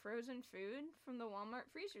like frozen food from the Walmart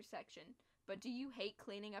freezer section? But do you hate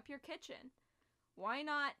cleaning up your kitchen? Why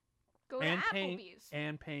not go to Applebee's?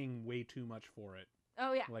 And paying way too much for it.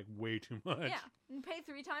 Oh, yeah. Like, way too much. Yeah. And pay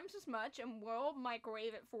 3 times as much, and we'll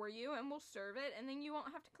microwave it for you, and we'll serve it, and then you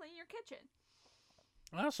won't have to clean your kitchen.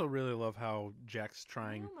 I also really love how Jack's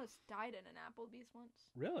trying... I almost died in an Applebee's once.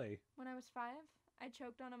 Really? When I was 5, I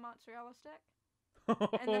choked on a mozzarella stick. Oh.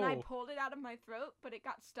 And then I pulled it out of my throat, but it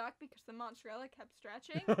got stuck because the mozzarella kept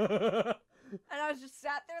stretching. And I was just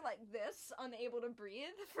sat there like this, unable to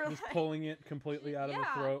breathe for just pulling it completely out of the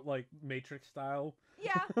throat, like Matrix style.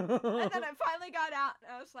 Yeah. And then I finally got out,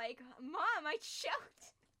 and I was like, "Mom, I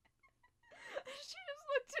choked." She just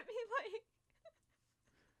looked at me like...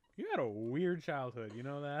 You had a weird childhood, you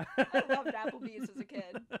know that? I loved Applebee's as a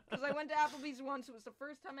kid. Because I went to Applebee's once. It was the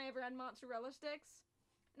first time I ever had mozzarella sticks.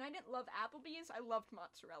 And I didn't love Applebee's. I loved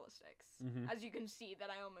mozzarella sticks. Mm-hmm. As you can see, that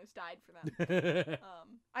I almost died for them.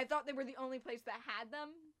 I thought they were the only place that had them.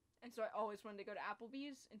 And so I always wanted to go to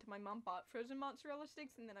Applebee's until my mom bought frozen mozzarella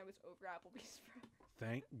sticks. And then I was over Applebee's forever.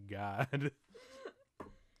 Thank God.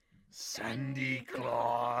 Sandy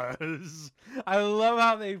Claus. I love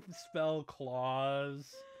how they spell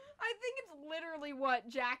Claus. I think it's literally what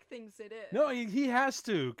Jack thinks it is. No, he has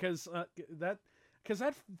to, because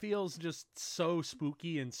that feels just so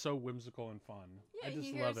spooky and so whimsical and fun. Yeah, I just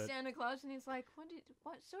he love hears it. Santa Claus and he's like, what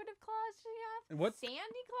sort of claws do you have? And what- Sandy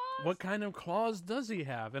Claus? What kind of claws does he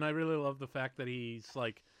have? And I really love the fact that he's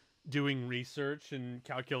like doing research and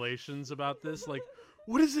calculations about this. Like,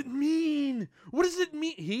 what does it mean? What does it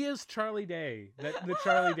mean? He is Charlie Day. The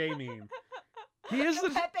Charlie Day meme. He is the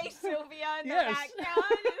Pepe Sylvia in Yes. the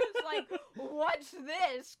background. It's like, what's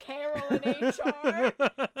this? Carol and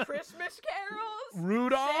HR? Christmas carols?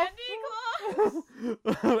 Rudolph. Sandy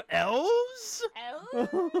Claus? Elves.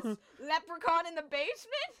 Elves? Leprechaun in the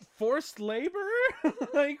basement? Forced labor.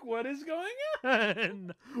 Like, what is going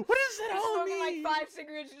on? What does that He's all smoking mean? like 5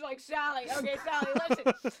 cigarettes. He's like, Sally, okay, Sally,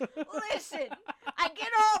 listen. I get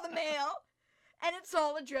all the mail, and it's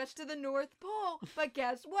all addressed to the North Pole. But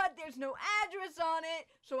guess what? There's no address on it.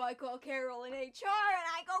 So I call Carol in HR, and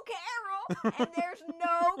I go, Carol, and there's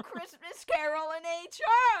no Christmas Carol in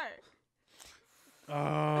HR.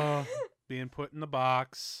 Oh, being put in the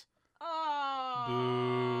box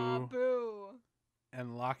Oh, boo.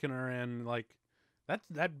 and locking her in, like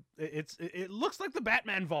it looks like the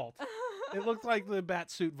Batman vault. It looked like the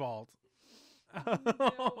Batsuit vault.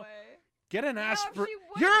 No way. Get an You know, aspirin. she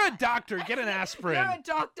would You're a not. doctor. Get an aspirin. You're a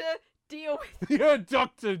doctor. Deal with it. You're a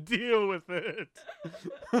doctor. Deal with it.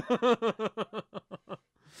 I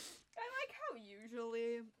like how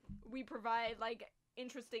usually we provide like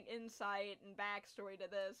interesting insight and backstory to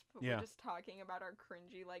this, but Yeah. we're just talking about our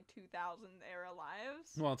cringy like 2000 era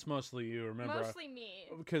lives. Well, it's mostly you. Remember, Mostly me.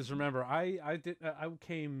 because remember, I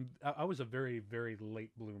was a very, very late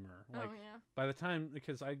bloomer. Like, Oh yeah. by the time,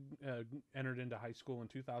 because I entered into high school in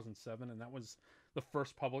 2007, and that was the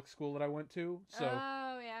first public school that I went to. So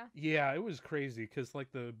Oh yeah. yeah, it was crazy because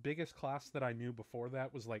like the biggest class that I knew before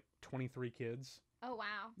that was like 23 kids. Oh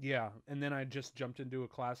wow. Yeah, and then I just jumped into a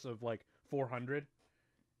class of like 400.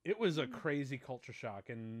 It was a crazy culture shock,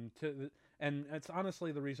 and it's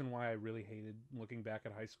honestly the reason why I really hated looking back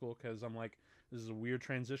at high school, because I'm like, this is a weird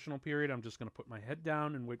transitional period. I'm just gonna put my head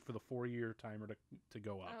down and wait for the 4-year timer to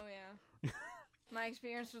go up. Oh yeah. My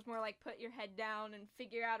experience was more like put your head down and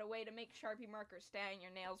figure out a way to make Sharpie markers stay on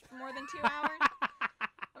your nails for more than 2 hours.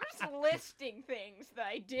 I'm just listing things that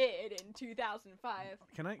I did in 2005.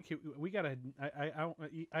 We gotta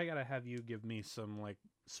I gotta have you give me some like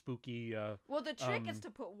spooky. Well, the trick is to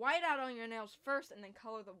put white out on your nails first and then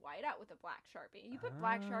color the white out with a black Sharpie. You put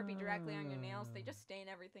black Sharpie directly on your nails, they just stain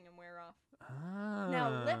everything and wear off.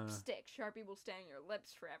 Now, lipstick Sharpie will stay on your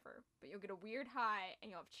lips forever, but you'll get a weird high and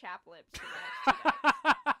you'll have chapped lips for the next 2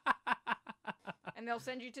 days. And they'll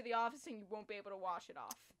send you to the office and you won't be able to wash it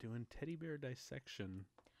off. Doing teddy bear dissection.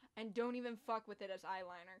 And don't even fuck with it as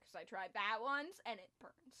eyeliner, because I tried that once and it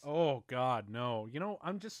burns. Oh God, no! You know,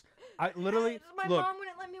 I literally My look. mom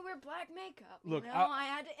wouldn't let me wear black makeup. Look, you know? I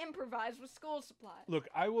had to improvise with school supplies. Look,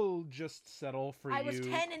 I will just settle for you. I was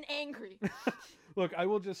 10 and angry. Look, I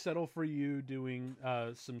will just settle for you doing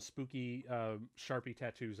some spooky Sharpie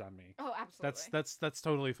tattoos on me. Oh, absolutely. That's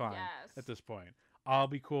totally fine Yes. at this point. I'll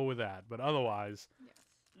be cool with that, but otherwise, Yes.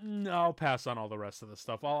 I'll pass on all the rest of the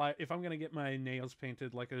stuff. If I'm gonna get my nails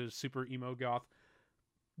painted like a super emo goth,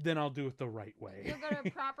 then I'll do it the right way. You'll go to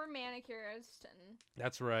a proper manicurist and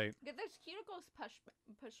That's right. get those cuticles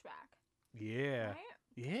pushed back. Yeah. Right?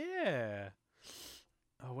 Yeah.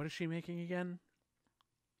 Oh, what is she making again?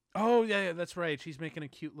 Oh, yeah, that's right. She's making a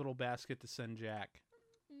cute little basket to send Jack.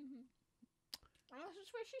 Mm-hmm. Oh, this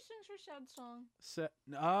is where she sings her sad song.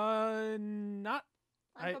 Not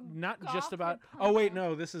Like a not just gothic about. punk Oh wait, rock.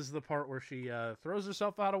 no. This is the part where she throws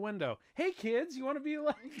herself out a window. Hey kids, you want to be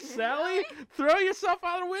like Sally? Throw yourself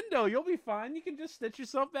out a window. You'll be fine. You can just stitch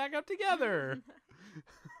yourself back up together.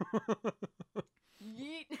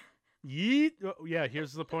 Yeet. Yeet. Oh, yeah,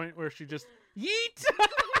 here's the point where she just yeet.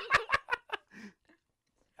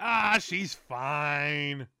 She's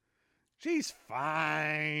fine. She's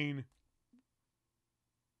fine.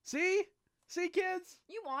 See, kids.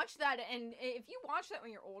 You watch that, and if you watch that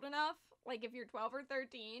when you're old enough, like if you're 12 or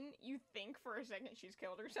 13, you think for a second she's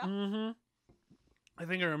killed herself. Mm-hmm. I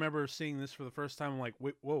think I remember seeing this for the first time. I'm like,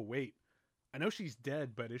 wait. I know she's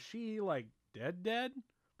dead, but is she like dead?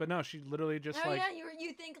 But no, she literally just Oh like. yeah,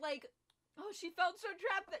 you think like, oh, she felt so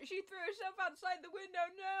trapped that she threw herself outside the window.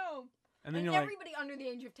 No. And then you're like, everybody under the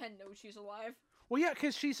age of 10 knows she's alive. well, yeah,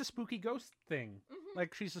 because she's a spooky ghost thing. Mm-hmm.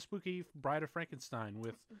 Like she's a spooky Bride of Frankenstein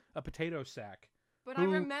with a potato sack. But Who-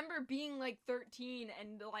 I remember being like 13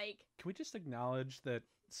 and like, Can we just acknowledge that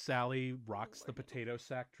Sally rocks the potato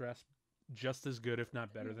sack dress just as good, if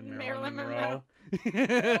not better, than Marilyn Marilyn Monroe.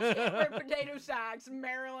 Girls can't wear potato sacks.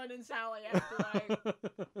 Marilyn and Sally have to like.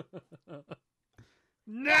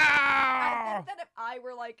 No! I think that if I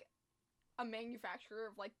were like a manufacturer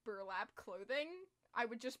of like burlap clothing, I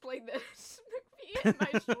would just play this movie in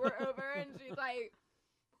my store over, and she's like,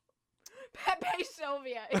 Pepe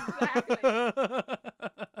Sylvia, exactly.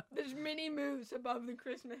 There's Minnie Moose above the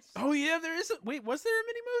Christmas. Oh yeah, there is. Wait, was there a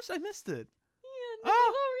Minnie Moose? I missed it. Yeah, the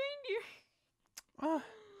Oh! little reindeer.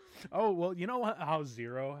 Oh well, you know how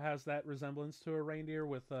Zero has that resemblance to a reindeer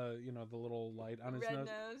with the little light on his Red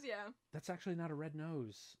nose. yeah. That's actually not a red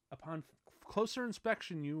nose. Upon closer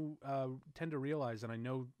inspection, you tend to realize, and I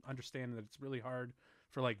understand that it's really hard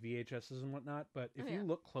for like VHSs and whatnot. But if you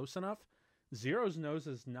look close enough, Zero's nose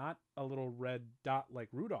is not a little red dot like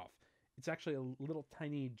Rudolph. It's actually a little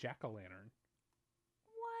tiny jack-o'-lantern.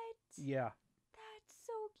 What? Yeah. That's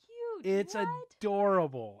so cute. It's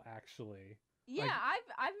adorable, actually. Yeah, like,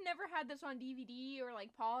 I've never had this on DVD or like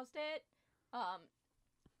paused it.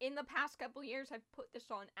 In the past couple years, I've put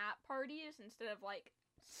this on at parties instead of like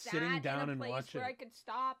sitting down in a and place watching. where I could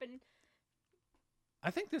stop and.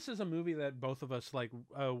 I think this is a movie that both of us like.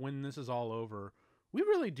 When this is all over, we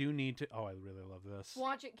really do need to. Oh, I really love this.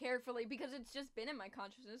 Watch it carefully because it's just been in my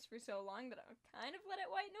consciousness for so long that I've kind of let it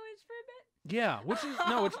white noise for a bit. Yeah, which is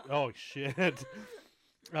no, it's oh shit.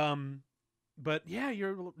 But yeah,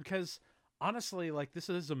 because honestly, like this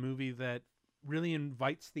is a movie that really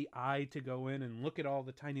invites the eye to go in and look at all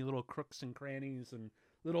the tiny little crooks and crannies and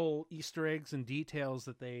little Easter eggs and details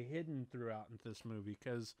that they hidden throughout in this movie.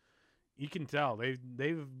 Because you can tell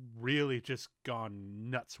they've really just gone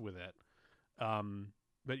nuts with it.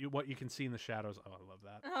 But what you can see in the shadows, oh, I love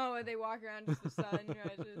that. Oh, and they walk around as the sun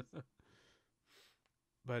rises.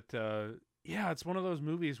 But yeah, it's one of those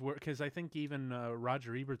movies where, because I think even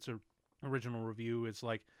Roger Ebert's original review is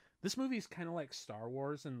like, this movie is kind of like Star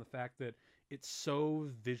Wars in the fact that it's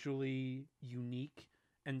so visually unique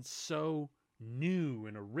and so new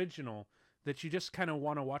and original that you just kind of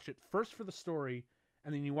want to watch it first for the story,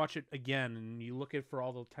 and then you watch it again and you look at for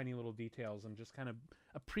all the tiny little details and just kind of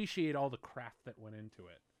appreciate all the craft that went into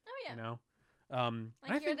it. Oh yeah. You know?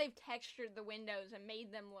 Like here they've textured the windows and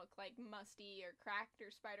made them look like musty or cracked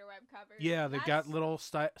or spiderweb covers. Yeah, they've got little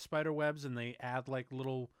spider webs and they add like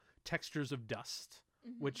little textures of dust,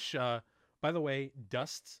 which, by the way,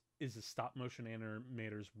 dust is a stop motion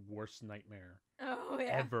animator's worst nightmare. Oh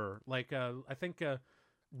yeah. Ever. Like, I think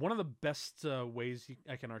one of the best ways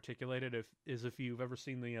I can articulate it is if you've ever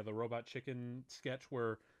seen the Robot Chicken sketch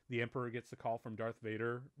where the Emperor gets the call from Darth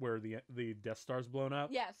Vader where the Death Star's blown up.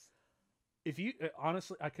 Yes. If you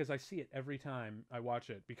honestly, because I see it every time I watch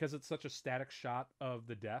it, because it's such a static shot of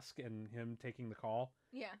the desk and him taking the call.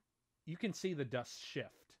 Yeah. You can see the dust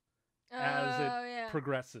shift as it yeah.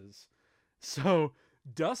 progresses. So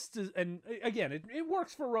dust is, and again, it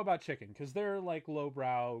works for Robot Chicken because they're like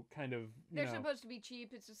lowbrow kind of. They're supposed to be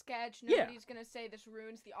cheap. It's a sketch. Nobody's gonna say this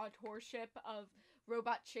ruins the authorship of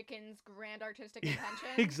Robot Chicken's grand artistic intention.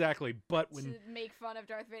 Exactly, but when to make fun of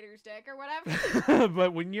Darth Vader's dick or whatever.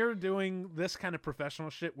 But when you're doing this kind of professional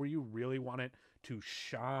shit where you really want it to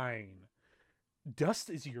shine, dust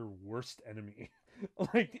is your worst enemy.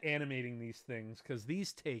 Like animating these things, because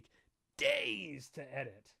these take days to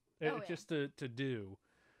edit, just to do.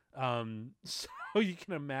 So you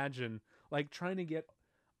can imagine like trying to get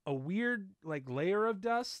a weird like layer of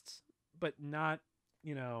dust, but not. I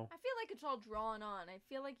feel like it's all drawn on. I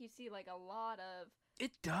feel like you see like a lot of.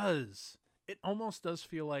 It does. It almost does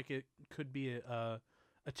feel like it could be a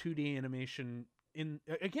 2D animation in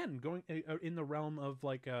going in the realm of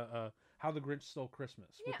like How the Grinch Stole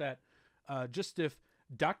Christmas with that. Just if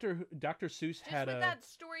Dr. Seuss had that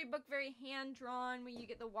storybook very hand drawn where you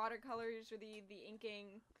get the watercolors or the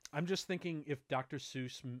inking. I'm just thinking if Dr.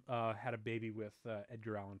 Seuss had a baby with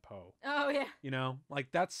Edgar Allan Poe. Oh yeah.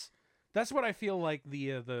 Like that's what I feel like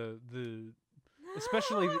the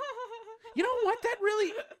especially you know what that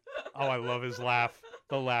really. Oh, I love his laugh.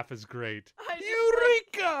 The laugh is great.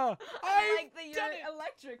 Eureka! I like the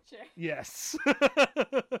electric chair. Yes.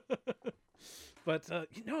 But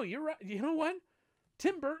you're right. You know what?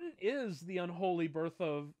 Tim Burton is the unholy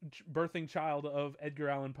birthing child of Edgar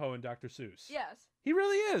Allan Poe and Dr. Seuss. Yes. He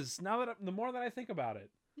really is. Now that the more that I think about it,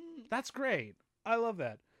 that's great. I love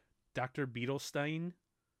that. Dr. Beetlestein.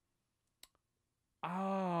 Oh,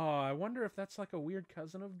 I wonder if that's like a weird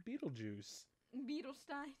cousin of Beetlejuice.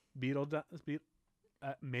 Beetlestein.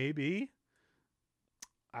 Maybe.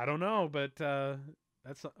 I don't know, but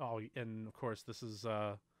that's and of course this is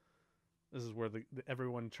where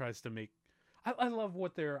everyone tries to make. I love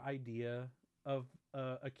what their idea of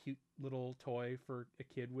a cute little toy for a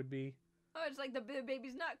kid would be. Oh, it's like the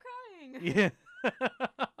baby's not crying. Yeah. That's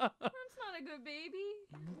not a good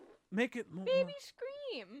baby. Make it more. Baby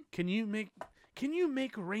scream. Can you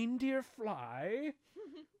make reindeer fly?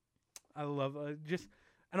 I love just,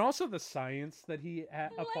 and also the science that he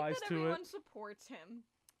applies that to everyone it. supports him.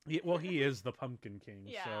 Yeah, well, he is the Pumpkin King,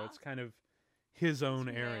 so Yeah. it's kind of his own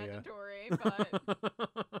It's area. mandatory,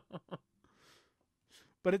 but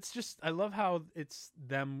But it's just, I love how it's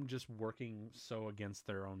them just working so against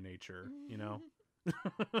their own nature, you know? yeah,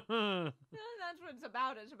 that's what it's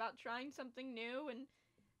about. It's about trying something new and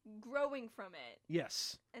growing from it,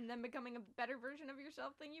 Yes. and then becoming a better version of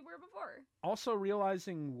yourself than you were before. Also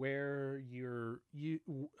realizing where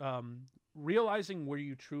realizing where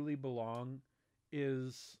you truly belong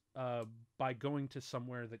is by going to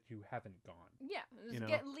somewhere that you haven't gone. Yeah, You know?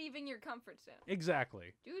 leaving your comfort zone.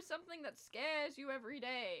 Exactly. Do something that scares you every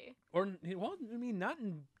day. Or, well, I mean, not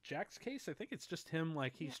in Jack's case. I think it's just him,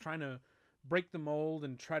 like, he's Yeah. trying to break the mold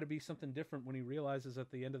and try to be something different when he realizes at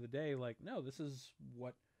the end of the day, like, no, this is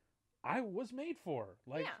what I was made for.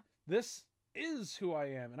 Like, Yeah. this is who I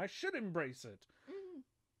am, and I should embrace it. Mhm.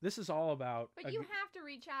 This is all about... But you have to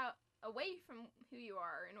reach out away from who you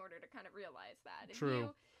are in order to kind of realize that.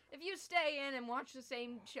 True. If you stay in and watch the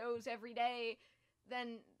same shows every day,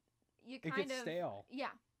 then you it kind gets of stale. Yeah.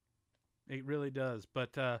 It really does.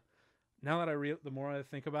 But now that the more I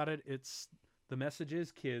think about it, it's the message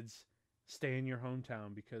is, kids, stay in your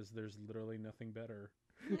hometown because there's literally nothing better.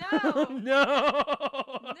 No. No.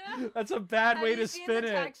 That's a bad Have way you to seen spin the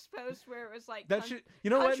it. text post where it was like That should, you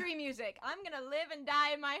know what? country music? I'm gonna live and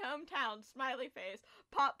die in my hometown. Smiley face.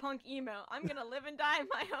 Pop punk emo. I'm gonna live and die in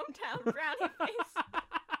my hometown. Brownie face.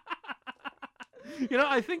 You know,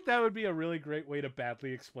 I think that would be a really great way to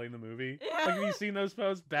badly explain the movie. Yeah. Like, have you seen those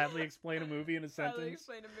posts? Badly explain a movie in a Probably sentence.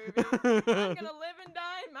 explain a movie. I'm gonna live and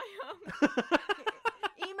die in my home.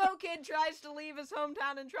 Emo kid tries to leave his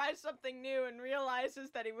hometown and tries something new and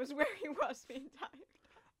realizes that he was where he was the entire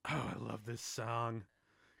Oh, I love this song.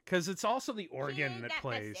 Because it's also the organ that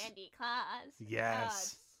plays. Sandy Claus.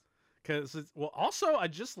 Yes. Because it's, well, also, I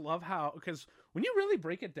just love how, because when you really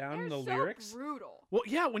break it down, They're the so lyrics. brutal. Well,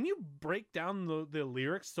 yeah, when you break down the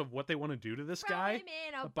lyrics of what they want to do to this Throw guy, him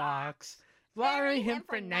in a a box, Bury bury him him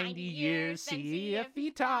for for 90 years, then see if he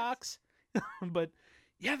talks. But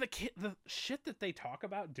yeah, the shit that they talk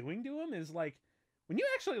about doing to him is like, when you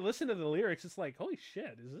actually listen to the lyrics, it's like, holy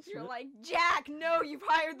shit, is this You're real? like, Jack, no, you've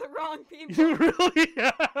hired the wrong people. You really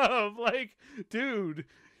have, like, dude,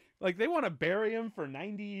 like they want to bury him for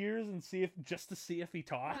 90 years and just to see if he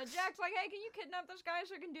talks. Jack's like, hey, can you kidnap this guy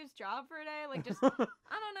so I can do his job for a day? Like, just, I don't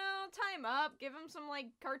know, tie him up, give him some, like,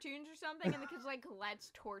 cartoons or something, and the kid's like, let's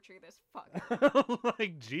torture this fucker.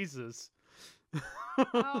 Like, Jesus.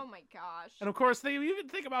 Oh my gosh. And of course, they even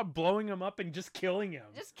think about blowing him up and just killing him.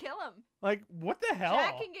 Just kill him. Like, what the hell?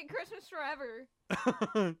 Jack can get Christmas forever.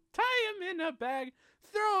 Tie him in a bag,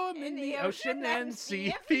 throw him in the ocean, and see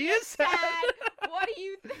if he is sad. What do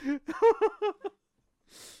you think?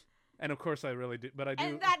 And of course, I really do, but I do.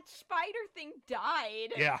 And that spider thing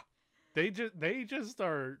died. Yeah, they just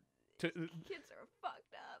are. Kids are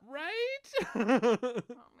fucked up. Right?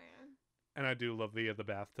 Oh man. And I do love the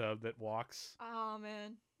bathtub that walks. Oh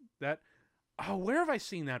man. That. Oh, where have I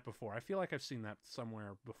seen that before? I feel like I've seen that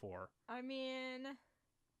somewhere before. I mean,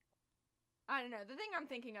 I don't know. The thing I'm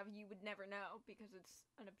thinking of, you would never know because it's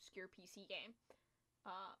an obscure PC game.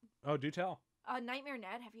 Oh, do tell. Nightmare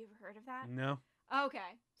Ned. Have you ever heard of that? No.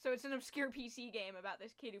 Okay, so it's an obscure PC game about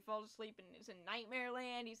this kid who falls asleep and is in Nightmare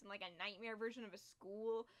Land. He's in like a nightmare version of a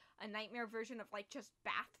school, a nightmare version of like just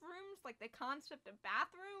bathrooms, like the concept of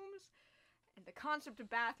bathrooms. And the concept of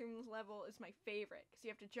bathrooms level is my favorite because you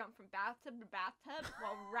have to jump from bathtub to bathtub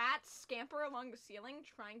while rats scamper along the ceiling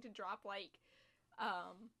trying to drop like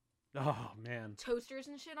Oh man. toasters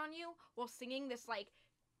and shit on you while singing this like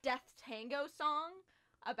death tango song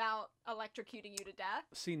about electrocuting you to death.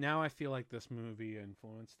 See, now I feel like this movie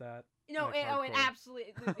influenced that. No, Like it hardcore.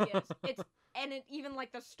 absolutely is. It's and it even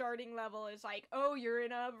like the starting level is like, oh, you're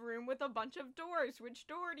in a room with a bunch of doors. Which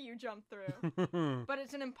door do you jump through? But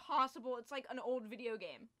it's an impossible. It's like an old video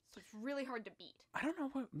game, so it's really hard to beat. I don't know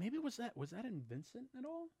what. Maybe was that in Vincent at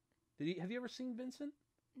all? Have you ever seen Vincent?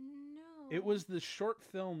 No. It was the short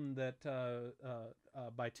film that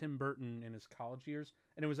by Tim Burton in his college years,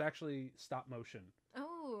 and it was actually stop motion.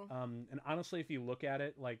 Oh. And honestly, if you look at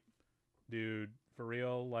it, like, dude, for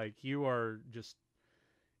real, like you're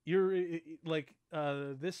like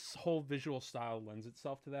this whole visual style lends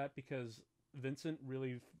itself to that because Vincent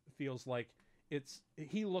really feels like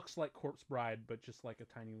he looks like Corpse Bride, but just like a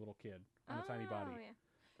tiny little kid on a tiny body.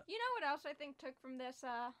 Yeah. You know what else I think took from this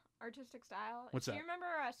artistic style? What's Do that? you remember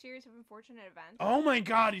A Series of Unfortunate Events? Oh my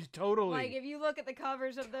God, totally. Like, if you look at the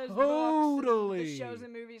covers of those books, Totally. and the shows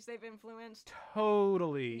and movies they've influenced.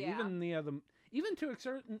 Totally. Yeah. Even even to a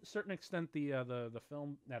certain extent the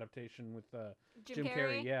film adaptation with Jim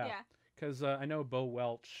Carrey, yeah. Because I know Bo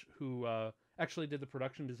Welch, who actually did the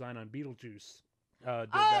production design on Beetlejuice,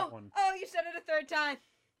 did that one. Oh, you said it a third time.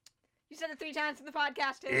 You said it 3 times in the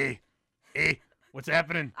podcast, Tim. Hey, what's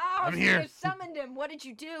happening? Oh, I'm so here. You summoned him. What did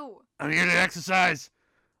you do? I'm here to exercise.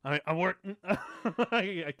 I work.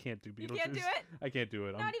 I can't do Beetlejuice. You can't do it? I can't do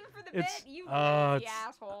it. Not even for the bit? You it's-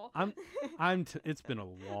 asshole. It's been a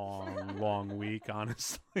long week,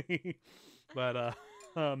 honestly. But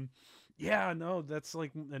yeah, no, that's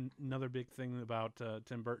like another big thing about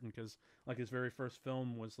Tim Burton, because like his very first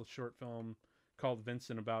film was the short film called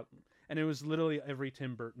Vincent, and it was literally every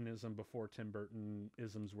Tim Burtonism before Tim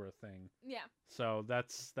Burtonisms were a thing. Yeah. So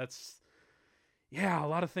that's yeah, a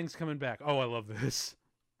lot of things coming back. Oh, I love this.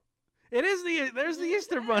 It is there's the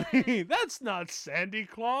Easter Bunny. That's not Santa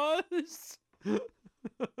Claus. It'd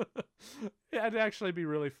actually be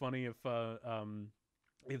really funny if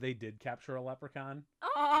they did capture a leprechaun.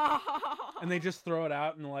 Oh. And they just throw it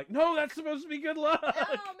out and like, no, that's supposed to be good luck.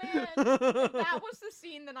 Oh man, if that was the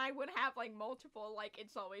scene, then I would have like multiple like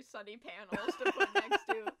It's Always Sunny panels to put next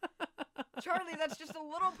to. Charlie, that's just a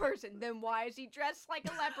little person. Then why is he dressed like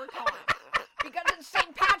a leprechaun? Because it's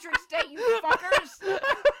St. Patrick's Day, you fuckers.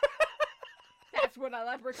 That's what a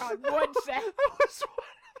leprechaun would say. That was one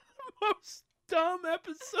of the most dumb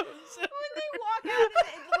episodes ever.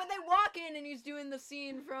 When they walk in and he's doing the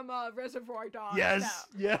scene from Reservoir Dogs. Yes,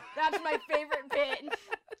 yeah. That's my favorite bit.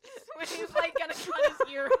 When he's like gonna cut his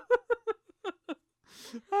ear.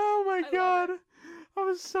 Oh my God, that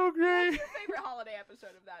was so great. What's your favorite holiday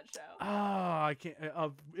episode of that show? Oh, I can't.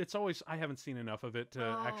 It's always, I haven't seen enough of it to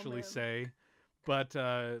actually man. say, but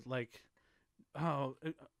like, oh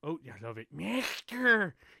yeah, I love it,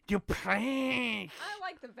 Mister. You prank. I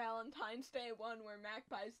like the Valentine's Day one where Mac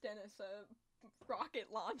buys Dennis a rocket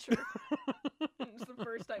launcher. It's the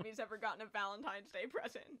first time he's ever gotten a Valentine's Day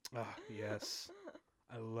present. Ah, yes.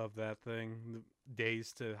 I love that thing. The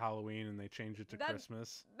days to Halloween and they change it to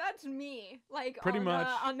Christmas. That's me. Like Pretty much.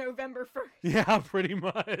 On November 1st. Yeah, pretty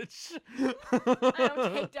much. I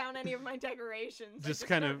don't take down any of my decorations. Just I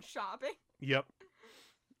kind start of- shopping. Yep.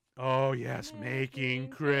 Oh yes, making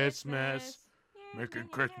Christmas. Making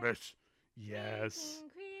Christmas. Yes.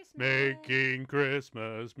 Making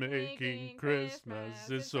Christmas, making Christmas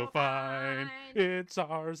is so fine. It's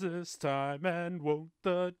ours this time, and won't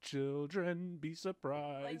the children be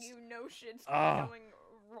surprised? Like you know shit's Ah, going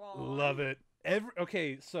wrong. Love it.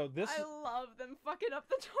 Okay, so this I love them fucking up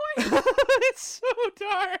the toys. it's so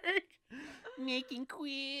dark. Making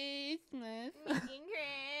Christmas. Making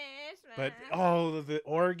Christmas. But the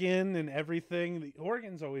organ and everything. The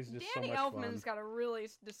organ's always just Danny so much Elfman's fun. got a really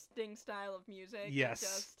distinct style of music. It Yes.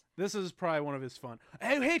 just- This is probably one of his fun.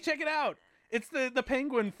 Hey, check it out. It's the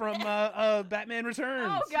penguin from Batman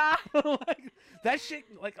Returns. Oh god. Like, that shit,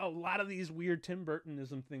 like a lot of these weird Tim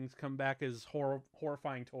Burtonism things come back as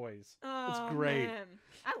horrifying toys. Oh, great. Man.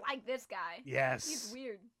 I like this guy. Yes. He's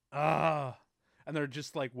weird. And they're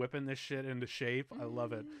just like whipping this shit into shape. I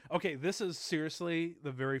love it. Okay, this is seriously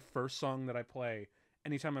the very first song that I play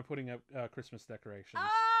anytime I'm putting up Christmas decorations. Ah.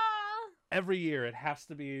 Every year it has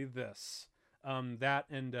to be this. That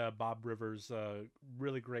and Bob Rivers'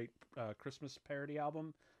 really great Christmas parody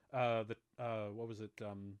album. What was it?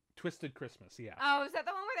 Twisted Christmas. Yeah. Oh, is that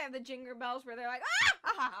the one where they have the jingle bells where they're like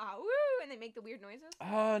woo, and they make the weird noises?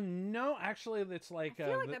 No, actually, it's like I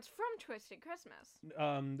feel like that's from Twisted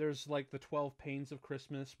Christmas. there's like the 12 Pains of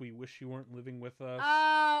Christmas. We wish you weren't living with us.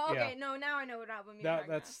 Oh, okay. Yeah. No, now I know what album you're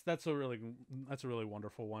talking about. That's a really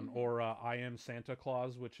wonderful one. Mhm. Or I Am Santa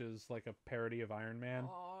Claus, which is like a parody of Iron Man.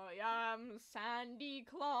 I am Sandy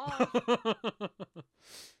Claus.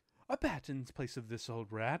 A bat in place of this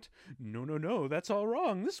old rat. No, that's all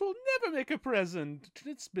wrong. This will never make a present.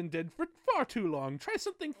 It's been dead for far too long. Try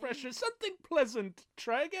something fresher, something pleasant.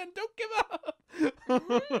 Try again, don't give up.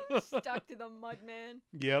 Stuck to the mud, man.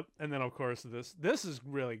 Yep, and then of course this is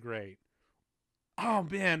really great. Oh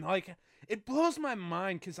man, like it blows my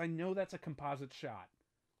mind because I know that's a composite shot.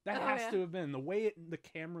 That has to have been the way the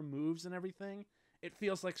camera moves and everything. It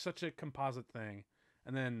feels like such a composite thing.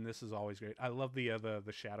 And then this is always great. I love the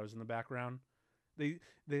shadows in the background. They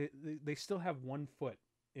still have 1 foot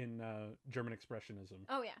in German expressionism.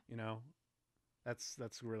 Oh yeah. You know, that's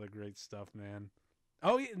really great stuff, man.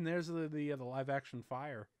 Oh yeah, and there's the live action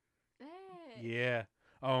Fire. Hey. Yeah.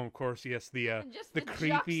 Oh, of course, yes. And just The the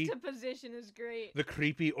creepy juxtaposition is great. the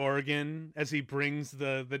creepy organ as he brings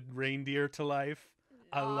the reindeer to life.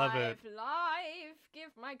 I love it. Life, give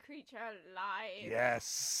my creature life.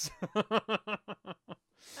 Yes. I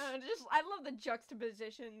love the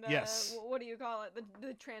juxtaposition. Yes. What do you call it?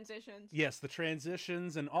 The transitions. Yes, the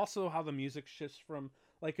transitions, and also how the music shifts from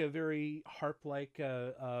like a very harp-like,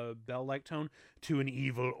 bell-like tone to an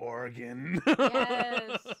evil organ.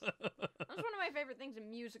 Yes. That's one of my favorite things in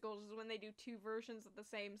musicals is when they do two versions of the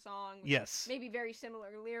same song. With Yes. maybe very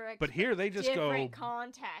similar lyrics. But here they just different go.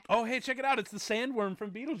 context. Oh, hey, check it out! It's the Sandworm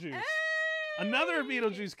from Beetlejuice. Hey! Another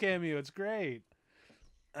Beetlejuice cameo. It's great.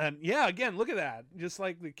 And yeah, again, look at that. Just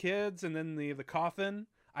like the kids, and then the coffin.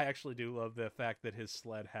 I actually do love the fact that his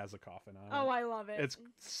sled has a coffin on it. Oh, I love it. It's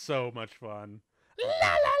so much fun. La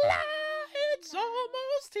la la! It's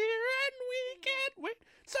almost here, and we can't wait.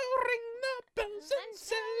 So ring the bells and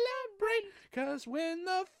celebrate. 'Cause when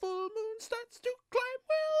the full moon starts to climb,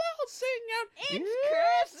 we'll all sing out. It's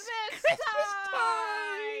Christmas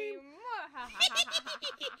time! time!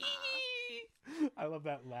 I love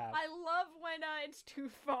that laugh. I love when it's too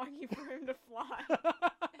foggy for him to fly.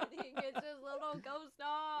 And he gets his little ghost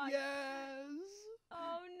dog. Yes.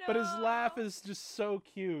 Oh no. But his laugh is just so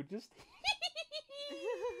cute. Just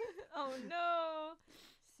Oh no.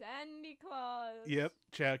 Sandy Claus. Yep,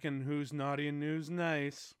 checking who's naughty and who's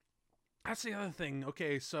nice. That's the other thing.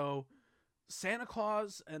 Okay, so Santa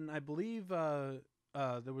Claus, and I believe there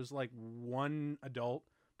was like one adult,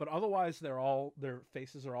 but otherwise their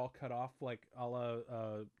faces are all cut off like a la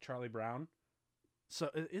Charlie Brown. So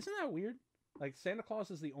isn't that weird? Like Santa Claus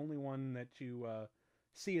is the only one that you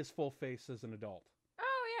see his full face as an adult.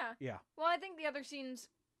 Oh yeah. Yeah. Well, I think the other scenes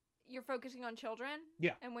you're focusing on children.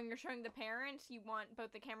 Yeah. And when you're showing the parents, you want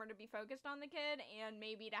both the camera to be focused on the kid and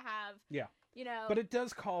maybe to have, Yeah. you know. But it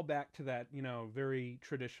does call back to that, very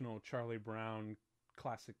traditional Charlie Brown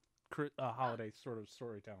classic holiday sort of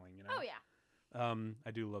storytelling, Oh yeah.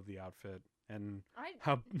 I do love the outfit and I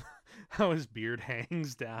how his beard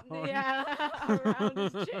hangs down. Yeah, around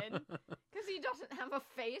his chin. Because he doesn't have a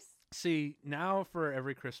face. See, now for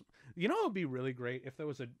every Christmas, it would be really great if there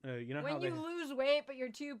was a, how When they... you lose weight, but you're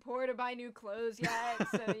too poor to buy new clothes yet,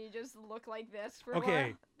 so you just look like this for a while.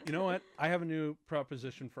 Okay, you know what? I have a new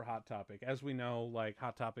proposition for Hot Topic. As we know, like,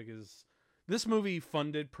 Hot Topic is... This movie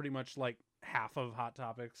funded pretty much, like, half of Hot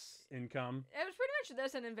Topic's income. It was pretty much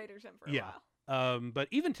this and Invader Zim for a Yeah. while. But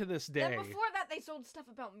even to this day... Then before that, they sold stuff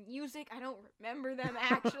about music. I don't remember them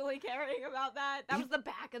actually caring about that. That was the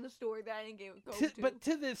back of the story that I didn't go to. But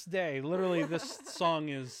to this day, literally, this song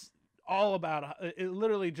is all about... It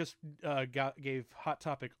literally just gave Hot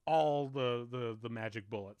Topic all the magic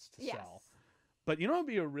bullets to sell. But you know what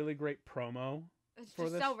would be a really great promo It's for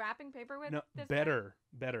just this? sell wrapping paper with No, this better.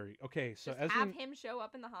 Okay, so Just as have we... him show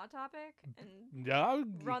up in the Hot Topic and Yeah,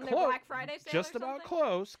 run their Black Friday sale just or about something?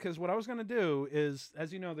 close, because what I was going to do is,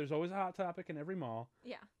 as you know, there's always a Hot Topic in every mall.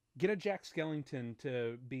 Yeah. Get a Jack Skellington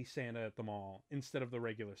to be Santa at the mall instead of the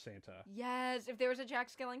regular Santa. Yes, if there was a Jack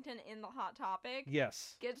Skellington in the Hot Topic,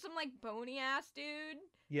 Yes. get some like bony ass dude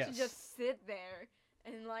Yes. to just sit there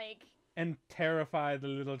and like And terrify the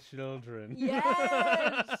little children.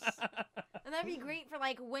 Yes! And that'd be great for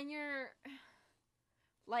like when you're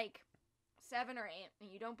like 7 or 8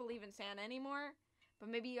 and you don't believe in Santa anymore, but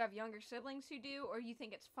maybe you have younger siblings who do, or you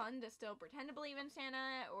think it's fun to still pretend to believe in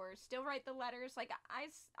Santa or still write the letters. Like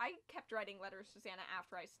I kept writing letters to Santa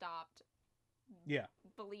after I stopped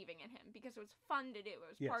believing in him because it was fun to do.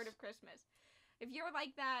 It was part of Christmas. If you're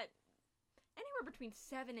like that, anywhere between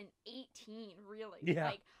 7 and 18, really. Yeah.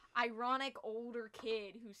 Like, ironic older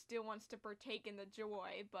kid who still wants to partake in the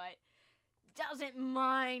joy, but doesn't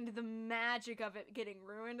mind the magic of it getting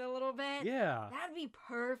ruined a little bit. Yeah. That'd be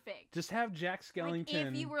perfect. Just have Jack Skellington. Like,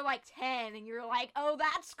 if you were like 10 and you're like, oh,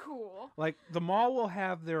 that's cool. Like, the mall will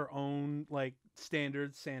have their own, like,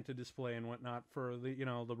 standard Santa display and whatnot for the,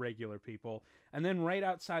 the regular people. And then right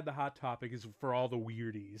outside the Hot Topic is for all the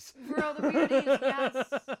weirdies. For all the weirdies, yes.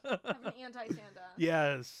 Have an anti-Santa.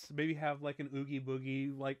 Yes. Maybe have, like, an Oogie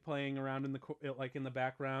Boogie, like, playing around in the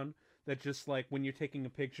background that just, like, when you're taking a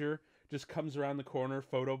picture, just comes around the corner,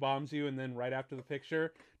 photobombs you, and then right after the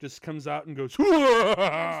picture, just comes out and goes,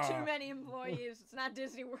 There's too many employees. It's not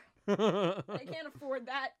Disney World. I can't afford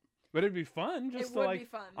that. But it'd be fun. Just it to, would like, be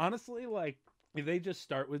fun. Honestly, like, if they just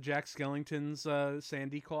start with Jack Skellington's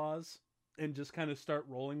Sandy Claus and just kind of start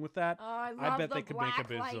rolling with that, Oh, I love bet the they could make a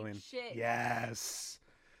black light bazillion. shit. Yes.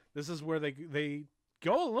 This is where they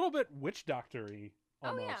go a little bit witch doctor-y. Oh,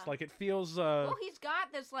 almost. yeah. Like it feels. Well, he's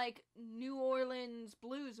got this like New Orleans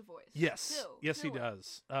blues voice. Yes, too, yes, he to it.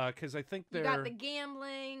 does. Because I think You they're got the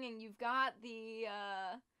gambling, and you've got the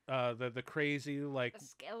crazy like the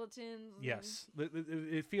skeletons. and- yes,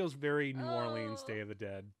 it feels very New Orleans Oh. Day of the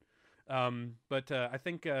Dead. But I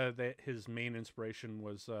think that his main inspiration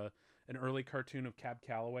was an early cartoon of Cab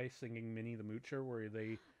Calloway singing Minnie the Moocher, where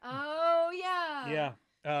they Oh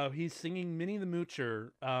yeah. he's singing Minnie the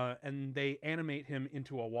Moocher, and they animate him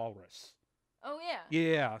into a walrus. Oh yeah.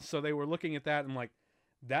 Yeah, so they were looking at that and like,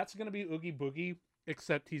 that's gonna be Oogie Boogie,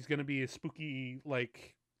 except he's gonna be a spooky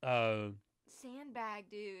like Sandbag,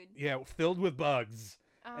 dude. filled with bugs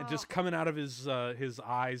and Oh. just coming out of his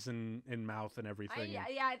eyes and mouth and everything.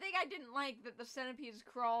 I think I didn't like that the centipedes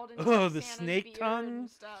crawled into Oh, the Santa's snake beard tongue? and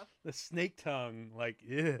stuff. The snake tongue, like,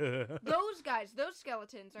 yeah. Those guys, those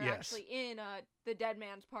skeletons are Yes. actually in the Dead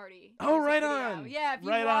Man's Party. Oh, music right video. on. Yeah, if you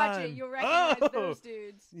Right watch on. it, you'll recognize Oh. those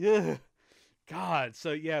dudes. Yeah. God,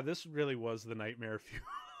 so yeah, this really was the nightmare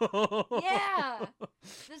fuel. Yeah.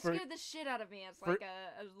 This For- scared the shit out of me as for- like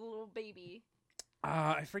a little baby.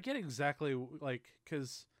 I forget exactly, like,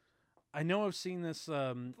 because I know I've seen this.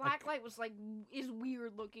 Blacklight was like is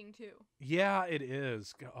weird looking too. Yeah, it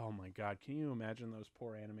is. Oh my God, can you imagine those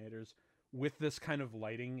poor animators with this kind of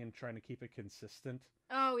lighting and trying to keep it consistent,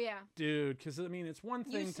 Oh yeah. dude? Because I mean, it's one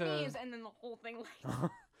You thing sneeze to. and then the whole thing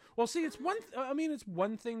lights. Well, see, it's one. I mean, it's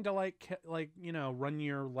one thing to like run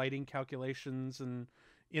your lighting calculations and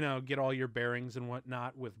get all your bearings and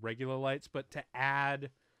whatnot with regular lights, but to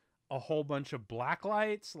add a whole bunch of black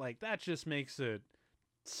lights, like that just makes it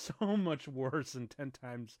so much worse and 10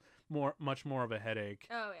 times much more of a headache.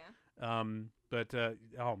 Oh yeah. But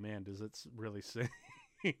oh man, does it really sing?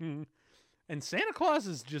 And Santa Claus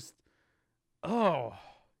is just,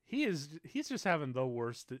 he's just having the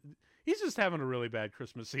worst. He's just having a really bad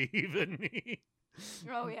Christmas Eve, isn't he?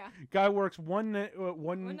 Oh yeah. Guy works one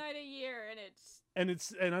One night a year and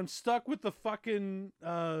it's and I'm stuck with the fucking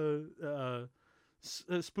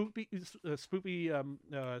spoopy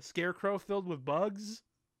scarecrow filled with bugs.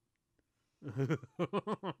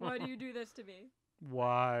 why do you do this to me?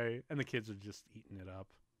 Why? And the kids are just eating it up,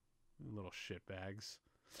 little shit bags.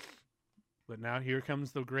 But now here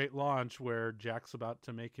comes the great launch where Jack's about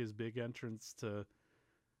to make his big entrance to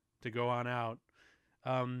go on out.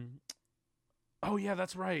 Oh yeah,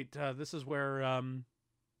 that's right. This is where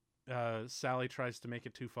Sally tries to make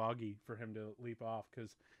it too foggy for him to leap off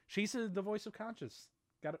because she's the voice of conscience.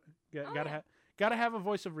 Gotta have a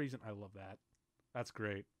voice of reason. I love that. That's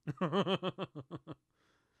great.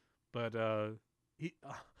 But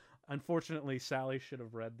unfortunately, Sally should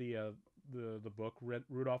have read the book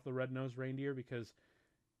Rudolph the Red-Nosed Reindeer, because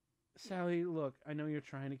Sally, look, I know you're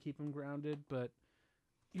trying to keep him grounded, but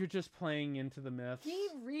you're just playing into the myths. He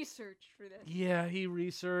researched for this. Yeah, he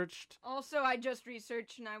researched. Also, I just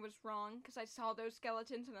researched and I was wrong because I saw those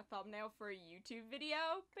skeletons in a thumbnail for a YouTube video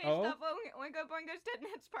based off of Oingo Boingo's Dead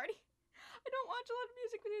Man's Party. I don't watch a lot of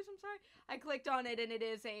music videos, I'm sorry. I clicked on it and it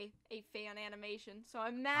is a fan animation, so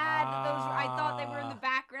I'm mad that those I thought they were in the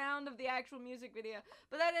background of the actual music video.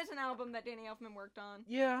 But that is an album that Danny Elfman worked on.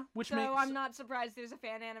 Yeah, which So makes... I'm not surprised there's a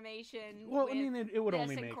fan animation. Well, with I mean, it would this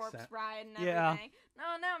only and make Corpse sense. Bride and Yeah. everything. No,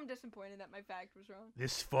 now I'm disappointed that my fact was wrong.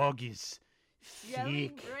 This fog is Jelly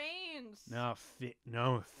thick. brains. No, thick.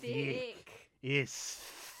 No, thick. Thick. It's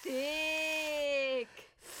Thick.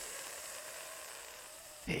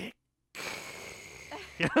 thick.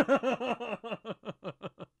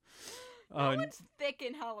 No one's thick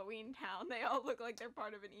in Halloween Town. They all look like they're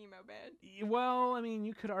part of an emo band. Well, I mean,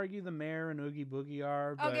 you could argue the mayor and Oogie Boogie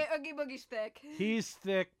are, but Okay, Oogie Boogie's thick. he's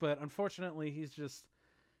thick. But unfortunately, he's just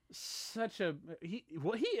such a he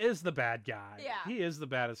is the bad guy. Yeah. He is the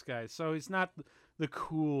baddest guy. So he's not the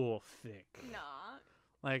cool thick. Nah.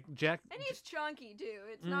 Like Jack. And he's chunky too.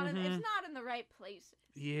 It's not in, it's Mhm. not in the right places.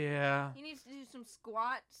 Yeah. He needs to do some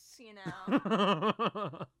squats, you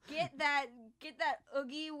know. Get that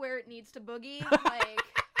oogie where it needs to boogie. Like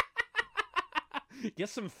Get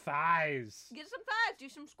some thighs. get some thighs, do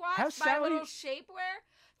some squats, Have buy a little Sally- shapewear.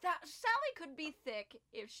 That Sally could be thick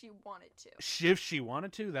if she wanted to. If she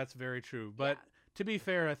wanted to, that's very true. But Yeah. to be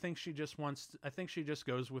fair, I think she just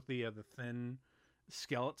goes with the thin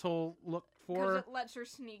skeletal look for Because her. it lets her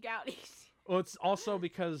sneak out easy. Well, it's also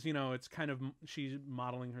because, it's kind of, she's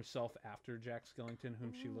modeling herself after Jack Skellington,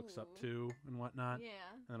 whom she looks up Ooh. to and whatnot. Yeah.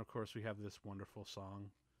 And of course, we have this wonderful song.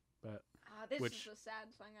 But This Which- is a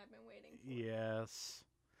sad song I've been waiting for. yes.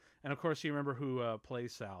 And of course, you remember who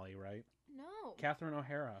plays Sally, right? No. Catherine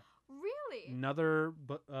O'Hara. Really? Another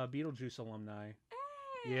Beetlejuice alumni.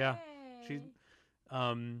 Yeah, she's-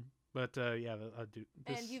 But yeah, I do.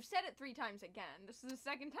 And you've said it 3 times again. This is the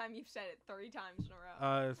second time you've said it 3 times in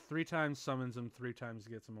a row. 3 times summons him, 3 times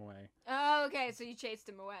gets him away. Oh, okay, so you chased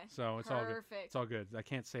him away. So it's Perfect. all good. It's all good. I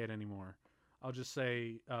can't say it anymore. I'll just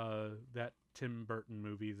say that Tim Burton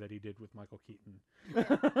movie that he did with Michael Keaton. Yeah.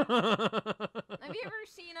 Have you ever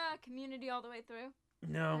seen Community all the way through?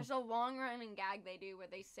 No. There's a long-running gag they do where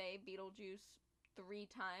they say Beetlejuice 3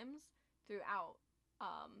 times throughout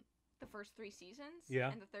the first 3 seasons.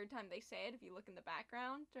 Yeah. And the third time they say it, if you look in the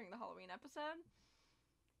background during the Halloween episode,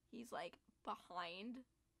 he's like behind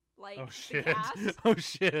like Oh the shit. cast. Oh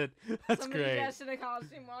shit. That's Somebody great. dressed in a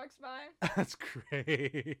costume walks by. That's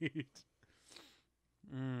great.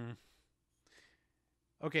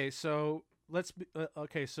 Okay, so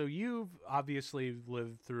so you've obviously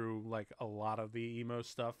lived through like a lot of the emo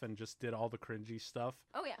stuff and just did all the cringy stuff.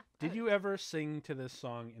 Oh yeah. Did you ever sing to this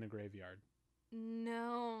song in a graveyard?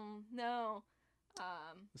 No.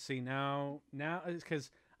 See, now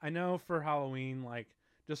because I know for Halloween, like,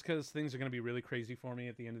 just because things are going to be really crazy for me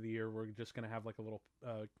at the end of the year, we're just going to have like a little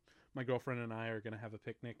my girlfriend and I are going to have a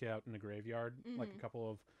picnic out in the graveyard, like a couple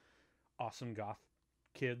of awesome goth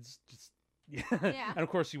kids, just Yeah. And of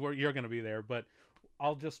course you're going to be there, but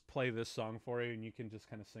I'll just play this song for you and you can just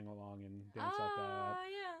kind of sing along and dance out that.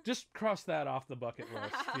 Yeah. Just cross that off the bucket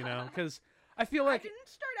list, because I feel like I didn't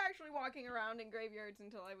start actually walking around in graveyards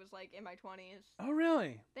until I was like in my 20s. Oh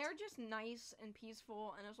really? They're just nice and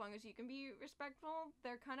peaceful, and as long as you can be respectful,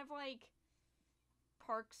 they're kind of like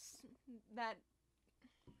parks that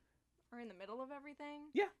are in the middle of everything.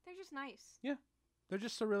 Yeah. They're just nice. Yeah. They're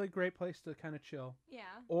just a really great place to kind of chill. Yeah.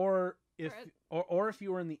 Or if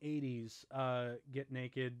you were in the 80s, get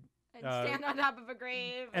naked And stand on top of a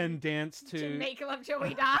grave. and dance to to make love till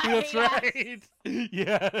we die. That's yes. right.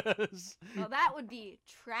 Yes. Well, that would be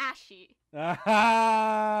trashy.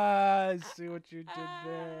 I see what you did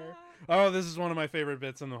there. Oh, this is one of my favorite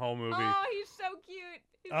bits in the whole movie. Oh, he's so cute.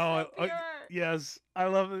 He's Oh, so pure. yes, I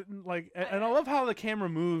love it. Like, and I love how the camera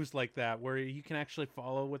moves like that, where you can actually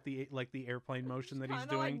follow with the airplane motion that he's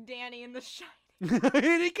Kinda doing. like Danny in The Shining.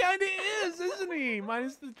 And he kind of is, isn't he?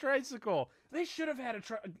 Minus the tricycle. They should have had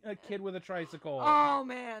a kid with a tricycle. Oh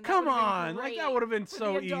man, that Come would've been on, like that great would have been for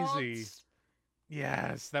so the easy. adults.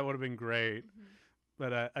 Yes, that would have been great. Mhm.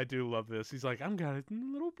 But I do love this. He's like, I got a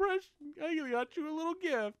little brush. I got you a little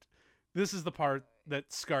gift. This is the part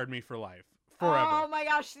that scarred me for life, forever. Oh my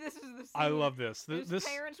gosh, this is the scene. I love this. His This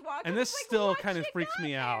parents walk and up, this it's like, still "What kind of you freaks got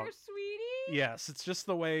me there, out. sweetie?" Yes, it's just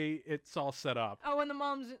the way it's all set up. Oh, and the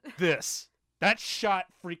mom's. That shot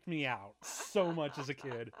freaked me out so much as a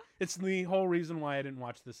kid. It's the whole reason why I didn't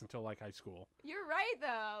watch this until like high school. You're right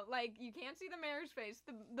though. Like you can't see the mayor's face.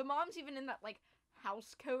 The mom's even in that like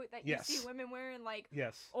house coat that you Yes. see women wear in like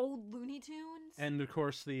Yes. old Looney Tunes. And of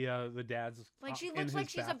course the dad's like she in looks like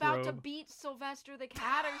his she's about to bathrobe. beat Sylvester the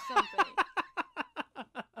cat or something.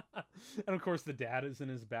 And of course the dad is in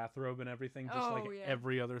his bathrobe and everything, just like Oh, yeah.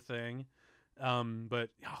 every other thing. But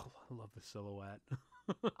I love the silhouette.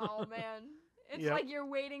 Oh man. It's Yep. like you're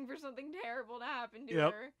waiting for something terrible to happen to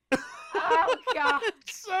Yep. her. Oh god.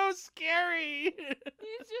 It's so scary.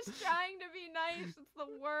 He's just trying to be nice. It's the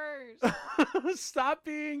worst. Stop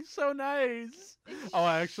being so nice. Oh,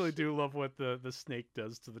 I actually do love what the snake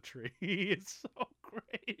does to the tree. It's so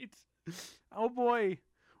great. Oh boy.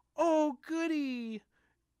 Oh goody.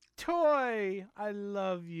 Toy. I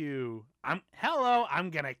love you. I'm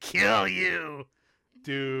gonna kill you.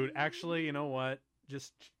 Dude, actually, you know what?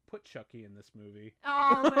 Just put Chucky in this movie.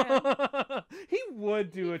 Oh man. He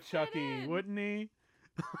would do He'd a fit Chucky, in. wouldn't he?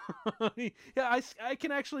 Yeah, I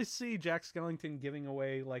can actually see Jack Skellington giving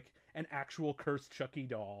away like an actual cursed Chucky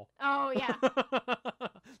doll. Oh yeah.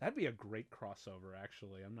 That'd be a great crossover,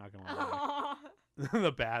 actually. I'm not gonna lie. Oh,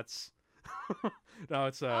 The bats. No,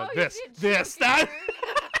 it's you this, did that. Chucky.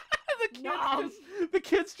 The the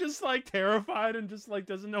kid's just like terrified and just like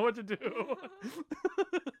doesn't know what to do.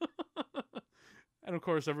 And of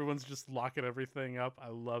course, everyone's just locking everything up. I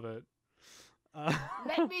love it.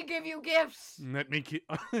 Let me give you gifts.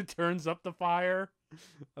 Turns up the fire.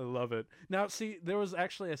 I love it. Now, see, there was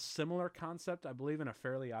actually a similar concept, I believe, in a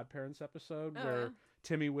Fairly Odd Parents episode where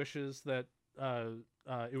Timmy wishes that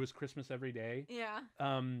it was Christmas every day. Yeah.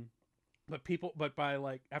 But by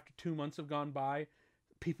like after 2 months have gone by,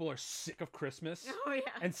 people are sick of Christmas, Oh yeah.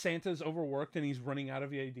 and Santa's overworked and he's running out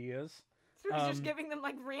of ideas. So he's just giving them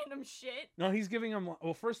like random shit. No, he's giving them.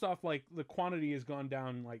 Well, first off, like the quantity has gone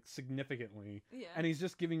down like significantly. Yeah. And he's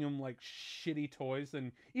just giving them like shitty toys,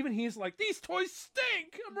 and even he's like, "These toys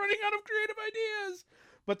stink. I'm running out of creative ideas."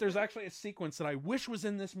 But there's actually a sequence that I wish was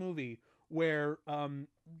in this movie where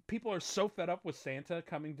people are so fed up with Santa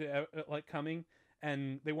coming,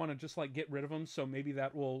 and they want to just like get rid of him, so maybe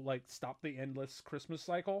that will like stop the endless Christmas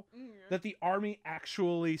cycle. That the army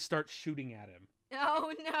actually starts shooting at him.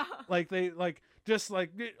 Oh no! Like they just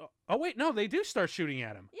oh wait, no, they do start shooting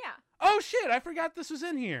at him. Yeah. Oh shit! I forgot this was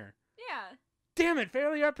in here. Yeah. Damn it!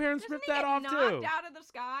 Fairly Odd Parents ripped that off knocked too. out of the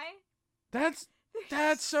sky? That's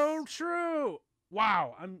so true.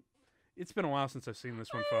 Wow, It's been a while since I've seen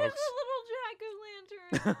this one, folks. There's a little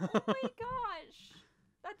jack-o'-lantern. Oh my gosh,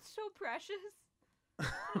 that's so precious.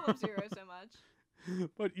 I love Zero so much.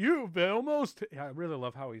 But you've almost. I really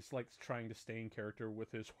love how he's like trying to stay in character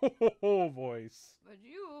with his ho ho ho voice. But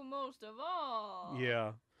you most of all.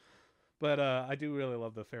 Yeah. But I do really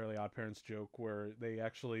love the Fairly Odd Parents joke where they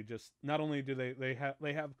actually just not only do they have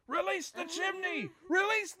release the chimney,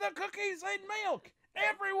 release the cookies and milk,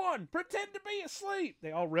 everyone pretend to be asleep.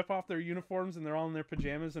 They all rip off their uniforms and they're all in their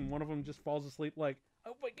pajamas, and one of them just falls asleep like, I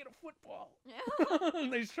hope I get a football.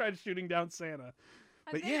 And they tried shooting down Santa.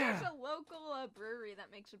 I But think yeah. there's a local brewery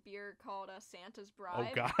that makes a beer called Santa's Bribe.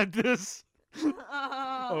 Oh God, this.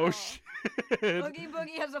 Oh shit. Oogie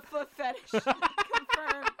Boogie has a foot fetish.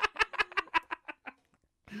 Confirmed.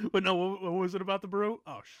 But no, what was it about the brew?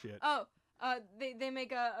 Oh shit. Oh, they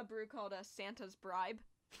make a brew called Santa's Bribe.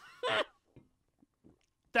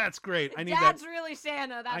 That's great. I need Dad's that. really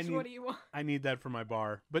Santa. That's what he wants. I need that for my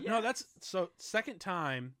bar. But no, that's so second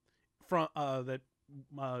time from that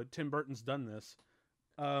Tim Burton's done this.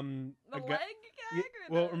 The leg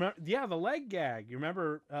gag? The leg gag. You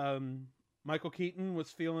remember Michael Keaton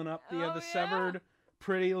was feeling up the severed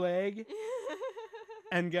pretty leg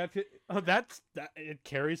and got to, that it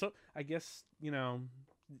carries up. I guess,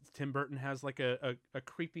 Tim Burton has like a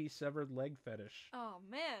creepy severed leg fetish. Oh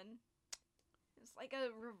man. It's like a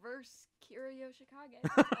reverse Kira Yoshikage.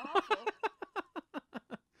 It's awful.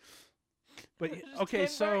 But okay,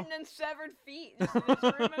 Tim Burton and severed feet. Just in his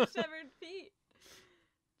room of severed feet.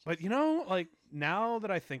 But now that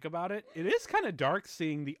I think about it, it is kind of dark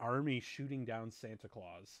seeing the army shooting down Santa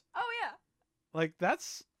Claus. Oh yeah. Like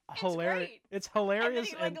that's hilarious. Great. It's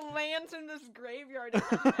hilarious. And then he lands in this graveyard and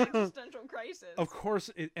has an existential crisis. Of course,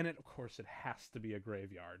 it has to be a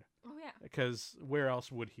graveyard. Oh yeah. Because where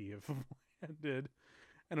else would he have landed?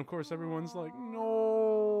 And of course, everyone's like,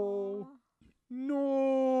 no,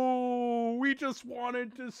 we just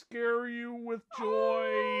wanted to scare you with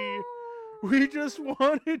joy. We just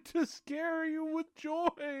wanted to scare you with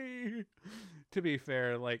joy. To be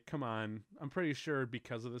fair, come on. I'm pretty sure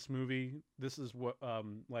because of this movie, this is what,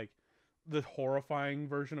 the horrifying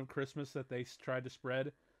version of Christmas that they tried to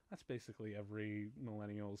spread. That's basically every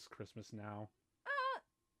millennial's Christmas now.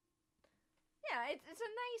 Yeah, it's a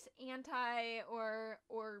nice anti or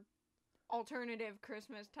alternative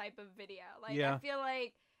Christmas type of video. I feel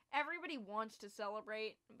like everybody wants to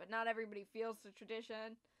celebrate, but not everybody feels the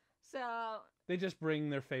tradition. So they just bring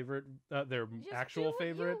their favorite, their actual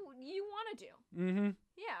favorite. You want to do. Mm-hmm.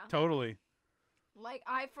 Yeah. Totally.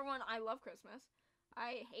 For one, I love Christmas.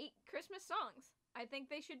 I hate Christmas songs. I think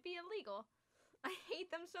they should be illegal. I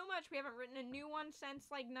hate them so much. We haven't written a new one since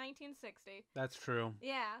 1960. That's true.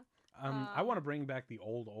 Yeah. I want to bring back the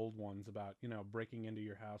old ones about breaking into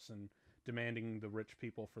your house and demanding the rich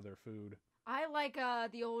people for their food. I like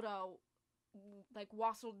the old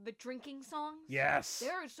Wassel, the drinking songs. Yes.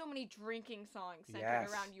 There are so many drinking songs centered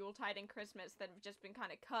around Yuletide and Christmas that have just been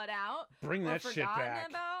kind of cut out. Bring that shit back.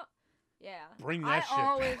 About. Yeah. Bring that shit back. I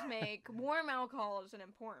always back. make warm alcohol is an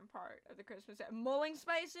important part of the Christmas. Mulling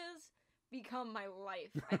spices become my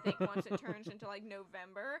life. I think once it turns into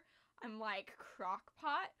November, I'm like crock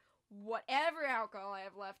pot, whatever alcohol I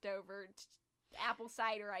have left over. Apple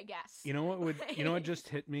cider, I guess. You know what just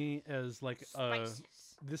hit me as spices.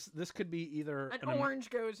 This could be either an orange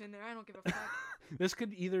goes in there. I don't give a fuck. This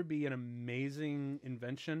could either be an amazing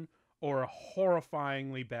invention or a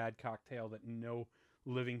horrifyingly bad cocktail that no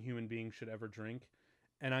living human being should ever drink.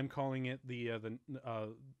 And I'm calling it the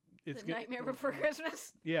Nightmare Before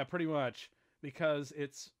Christmas. Yeah, pretty much, because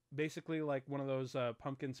it's basically like one of those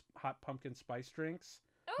hot pumpkin spice drinks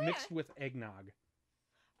mixed with eggnog.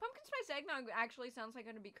 Pumpkin spice eggnog actually sounds like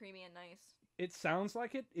it's going to be creamy and nice. It sounds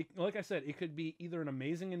like it. Like I said, it could be either an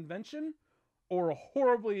amazing invention or a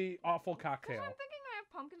horribly awful cocktail. Because I'm thinking I have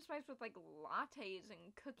pumpkin spice with lattes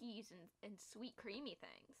and cookies and sweet creamy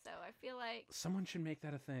things. So I feel like someone should make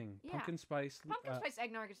that a thing. Yeah. Pumpkin spice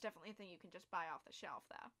eggnog is definitely a thing you can just buy off the shelf,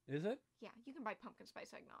 though. Is it? Yeah, you can buy pumpkin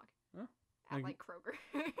spice eggnog. Huh? At Kroger.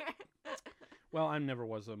 Well, I never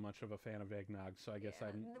was much of a fan of eggnog, so I guess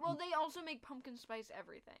I'm... Well, they also make pumpkin spice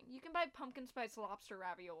everything. You can buy pumpkin spice lobster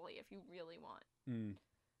ravioli if you really want. Mm.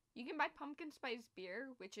 You can buy pumpkin spice beer,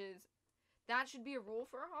 that should be a rule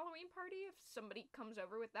for a Halloween party. If somebody comes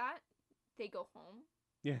over with that, they go home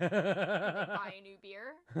Yeah. and they buy a new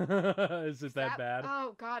beer. Is it that bad?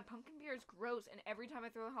 Oh god, pumpkin beer is gross. And every time I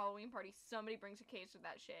throw a Halloween party, somebody brings a case of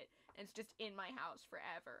that shit, and it's just in my house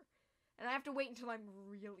forever. And I have to wait until I'm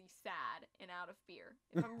really sad and out of beer.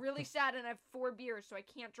 If I'm really sad and I have 4 beers, so I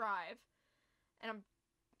can't drive, and I'm,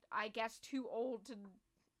 I guess, too old to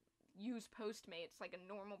use Postmates like a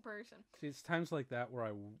normal person. See, it's times like that where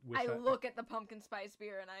I wish I look at the pumpkin spice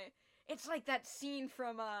beer and it's like that scene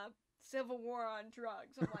from Civil War on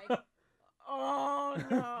Drugs. I'm like, oh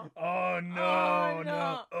no. Oh no, Oh,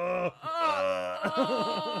 no. no.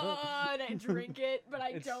 And I drink it, but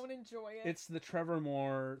I don't enjoy it. It's the Trevor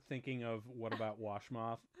Moore thinking of what about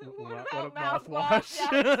Washmoth? What about mouthwash?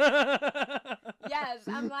 Yes,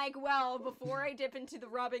 I'm like, well, before I dip into the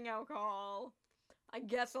rubbing alcohol, I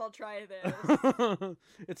guess I'll try this.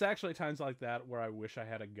 It's actually times like that where I wish I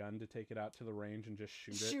had a gun to take it out to the range and just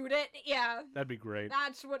shoot it. Shoot it? Yeah. That'd be great.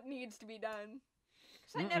 That's what needs to be done.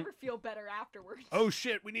 Because I never feel better afterwards. Oh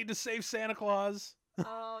shit, we need to save Santa Claus.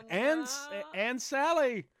 Oh no. and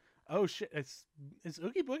Sally. Oh shit, is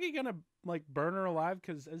Oogie Boogie gonna like burn her alive?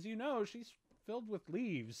 Because as you know, she's filled with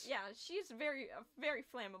leaves. Yeah, she's a very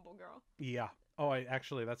flammable girl. Yeah. Oh,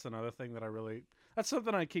 that's another thing that that's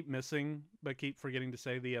something I keep missing, but keep forgetting to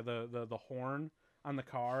say the horn on the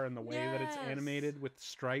car and the way that it's animated with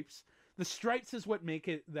stripes. The stripes is what make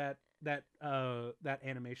it that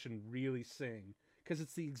animation really sing, because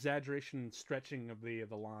it's the exaggeration and stretching of the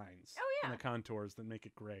lines and the contours that make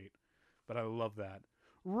it great. But I love that.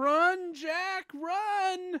 Run, Jack,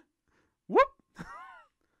 run! Whoop!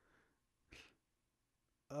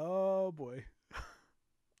 Oh boy.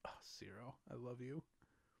 Oh, Zero, I love you.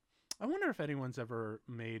 I wonder if anyone's ever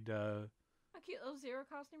made a cute little Zero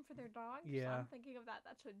costume for their dog. Yeah. So I'm thinking of that.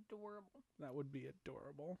 That's adorable. That would be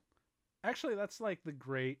adorable. Actually,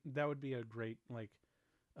 that would be a great like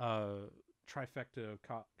trifecta of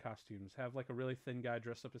costumes. Have like a really thin guy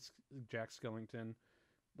dressed up as Jack Skellington,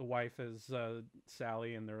 the wife is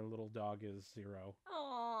Sally, and their little dog is Zero.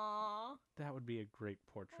 Aww. That would be a great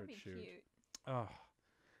portrait That'd be shoot. cute. Oh.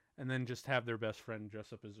 And then just have their best friend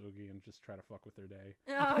dress up as Oogie and just try to fuck with their day.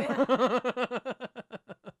 Oh yeah.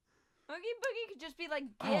 Oogie Boogie could just be like,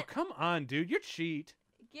 oh, come on, dude. You're cheat.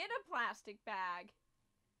 Get a plastic bag.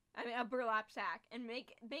 I mean, a burlap sack, and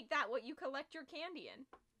make that what you collect your candy in.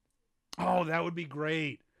 Oh, that would be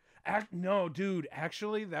great. No, dude.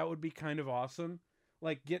 Actually, that would be kind of awesome.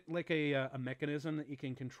 Like, get like a mechanism that you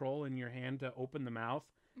can control in your hand to open the mouth,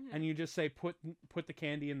 and you just say, put the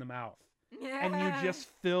candy in the mouth. Yeah. And you just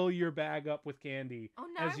fill your bag up with candy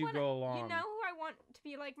as you go along. You know who I want to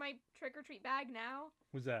be like my trick-or-treat bag now?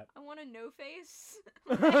 Who's that? I want a No-Face.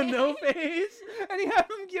 No face? And you have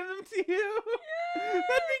them give them to you? Yeah.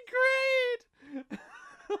 That'd be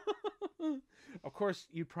great! Of course,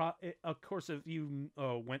 if you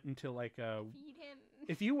went into like a... Feed him.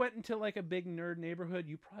 If you went into like a big nerd neighborhood,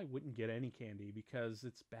 you probably wouldn't get any candy because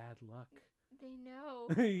it's bad luck. They know.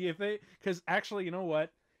 Because actually, you know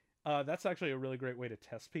what? That's actually a really great way to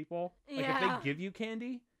test people. Like, if they give you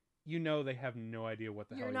candy, you know they have no idea what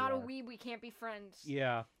the hell you are. You're not a weeb, we can't be friends.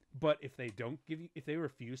 Yeah, but if they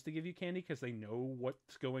refuse to give you candy because they know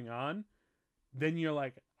what's going on, then you're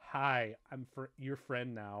like, hi, I'm your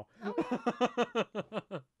friend now. Oh,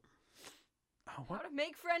 yeah. How to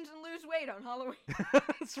make friends and lose weight on Halloween.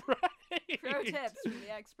 That's right. Pro tips from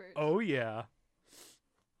the experts. Oh, yeah.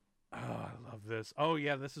 Oh, I love this. Oh,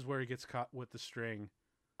 yeah, this is where he gets caught with the string.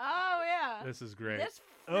 Oh yeah. This is great. This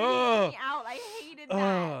freaked me out. I hated that.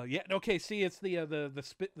 Oh yeah. Okay. See, it's the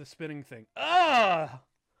spinning thing. Oh.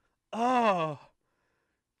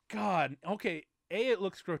 God. Okay. It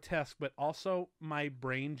looks grotesque, but also my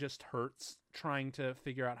brain just hurts trying to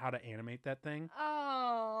figure out how to animate that thing.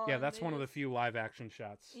 Oh. Yeah, that's one of the few live action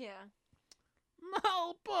shots. Yeah.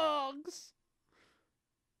 My bugs.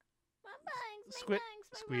 My bugs.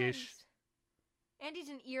 Squish. Bugs. Andy's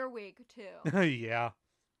an earwig too. Yeah.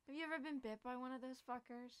 Have you ever been bit by one of those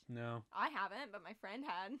fuckers? No. I haven't, but my friend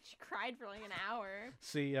had. She cried for like an hour.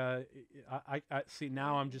 See, I see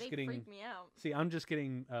now. I'm just getting. Freaked me out. See, I'm just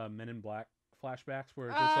getting Men in Black flashbacks where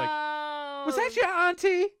it's just like, was that Oh. your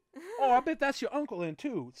auntie? Oh, I bet that's your uncle in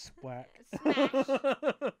too. Splack. Smash.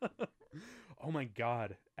 Oh my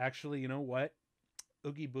God! Actually, you know what?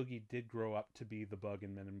 Oogie Boogie did grow up to be the bug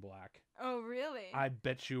in Men in Black. Oh really? I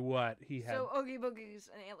bet you what he had. So Oogie Boogie's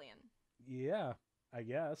an alien. Yeah, I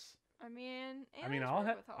guess. I mean,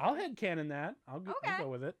 I'll headcanon that. I'll go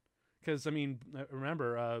with it. Because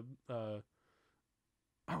remember, oh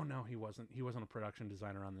no, he wasn't. He wasn't a production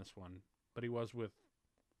designer on this one, but he was with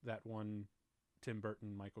that one Tim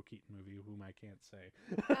Burton Michael Keaton movie, whom I can't say.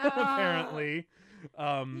 Oh. Apparently,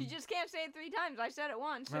 You just can't say it 3 times. I said it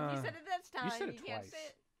once. If you said it this time, you said it can't twice. say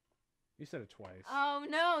it. You said it twice. Oh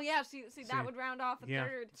no, yeah. See, See, that would round off a yeah.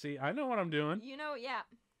 third. See, I know what I'm doing. You know, yeah.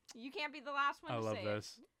 You can't be the last one I to love say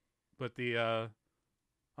this. But the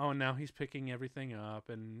oh, now he's picking everything up,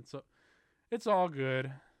 and so it's all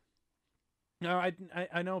good. No,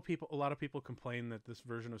 I know a lot of people complain that this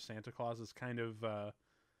version of Santa Claus is kind of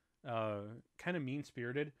mean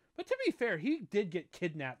spirited. But to be fair, he did get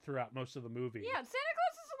kidnapped throughout most of the movie. Yeah, Santa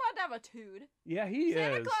Claus is allowed to have a tood. Yeah, he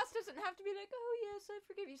Santa is. Claus doesn't have to be like, oh yes, I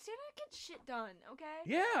forgive you. Santa gets shit done, okay?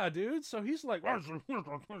 Yeah, dude. So he's like, a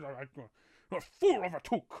fool of a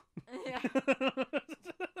took. Yeah.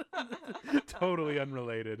 Totally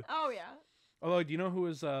unrelated. Oh yeah. Although, do you know who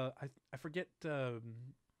was? I forget.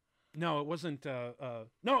 No, it wasn't. No,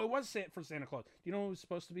 it was for Santa Claus. Do you know who was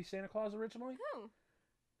supposed to be Santa Claus originally? Who?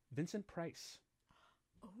 Vincent Price.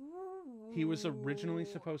 Ooh. He was originally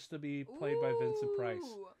supposed to be played by Vincent Price.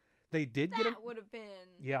 Ooh. They did get him. That would have been.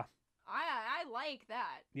 Yeah, I like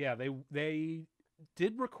that. yeah. They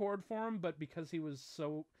did record for him, but because he was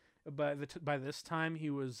so by this time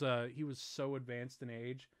he was so advanced in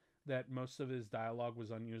age that most of his dialogue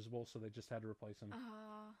was unusable, so they just had to replace him,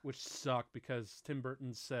 which sucked because Tim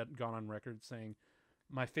Burton gone on record saying,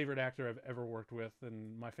 "My favorite actor I've ever worked with,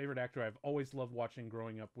 and my favorite actor I've always loved watching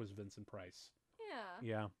growing up was Vincent Price." Yeah.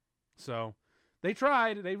 Yeah, so they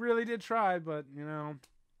tried. They really did try, but you know,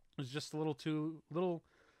 it was just a little too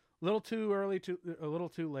early, a little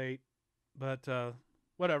too late. But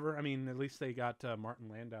whatever. I mean, at least they got Martin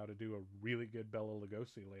Landau to do a really good Bela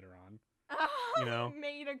Lugosi later on. You know,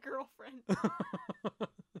 made a girlfriend.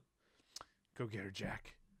 Go get her,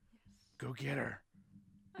 Jack. Yes. Go get her.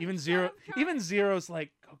 I'm Even trying. Zero's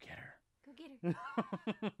like, go get her. Go get her.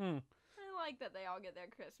 I like that they all get their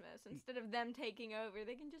Christmas. Instead of them taking over,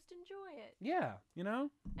 they can just enjoy it. Yeah, you know?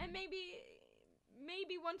 And maybe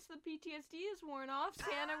once the PTSD is worn off,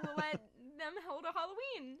 Santa will let them hold a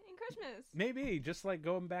Halloween and Christmas. Maybe, just like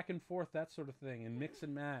going back and forth, that sort of thing, and mix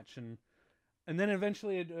and match, and then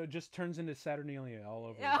eventually it just turns into Saturnalia all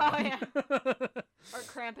over again. Or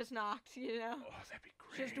Krampus Knocked, you know? Oh, that'd be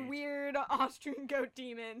great. Just weird Austrian goat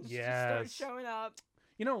demons just start showing up.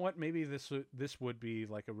 You know what? Maybe this would be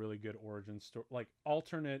like a really good origin story, like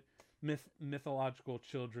alternate mythological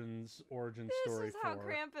children's origin story. This is how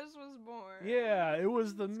Krampus was born. Yeah, it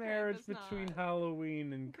was the It's marriage Krampus between Knocked.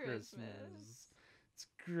 Halloween and Christmas. It's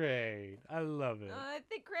great. I love it. I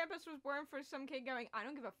think Krampus was born for some kid going, I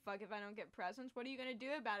don't give a fuck if I don't get presents. What are you going to do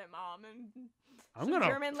about it, Mom? And some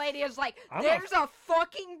German lady is like, there's a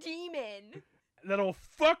fucking demon that'll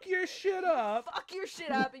fuck your shit up. Fuck your shit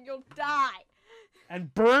up and you'll die.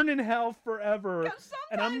 And burn in hell forever.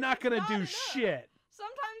 And I'm not going to do enough. shit.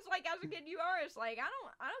 Sometimes, like, as a kid, you are. It's like,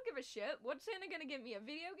 I don't give a shit. What's Santa going to give me? A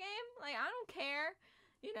video game? Like, I don't care.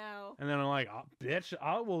 You know. And then I'm like, oh, bitch,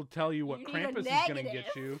 I will tell you what Krampus is going to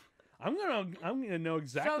get you. I'm gonna know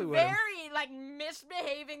exactly what. Very like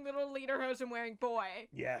misbehaving little lederhosen wearing boy.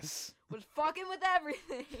 Yes. Was fucking with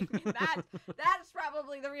everything. That's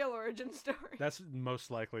probably the real origin story. That's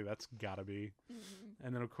most likely. That's gotta be. Mm-hmm.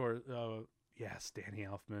 And then of course, yes, Danny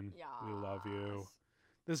Elfman. Yes. We love you.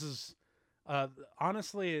 This is.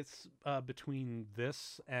 Honestly, it's between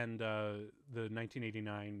this and the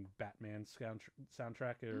 1989 Batman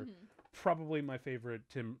soundtrack are probably my favorite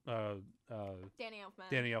Danny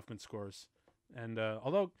Elfman scores. And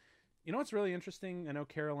although, you know what's really interesting? I know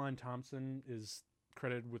Caroline Thompson is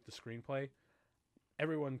credited with the screenplay.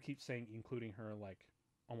 Everyone keeps saying, including her, like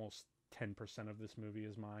almost 10% of this movie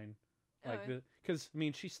is mine. Like because I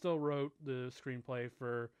mean, she still wrote the screenplay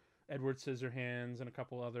for Edward Scissorhands and a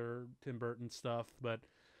couple other Tim Burton stuff, but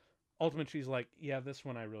ultimately she's like, yeah, this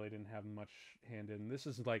one I really didn't have much hand in. This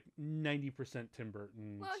is like 90% Tim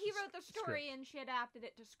Burton. Well, he wrote the story and she adapted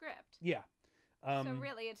it to script. Yeah. So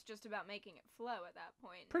really it's just about making it flow at that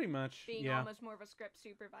point. Pretty much, being almost more of a script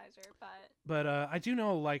supervisor, But I do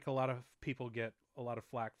know, like, a lot of people get a lot of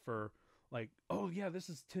flack for, like, oh yeah, this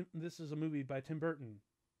is a movie by Tim Burton.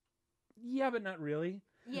 Yeah, but not really.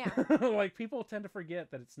 Yeah. Like, people tend to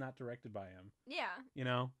forget that it's not directed by him. Yeah. You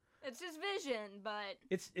know? It's his vision, but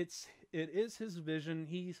it is his vision.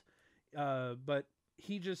 But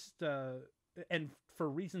he just and for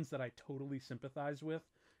reasons that I totally sympathize with,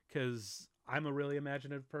 because I'm a really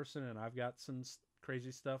imaginative person and I've got some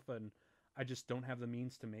crazy stuff and I just don't have the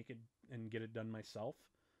means to make it and get it done myself.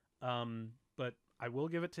 But I will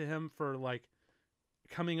give it to him for, like,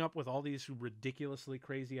 coming up with all these ridiculously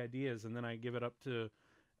crazy ideas, and then I give it up to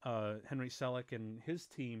Henry Selick and his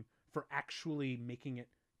team for actually making it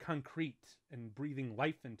concrete and breathing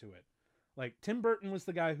life into it. Like Tim Burton was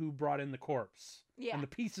the guy who brought in the corpse Yeah. and the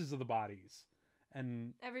pieces of the bodies,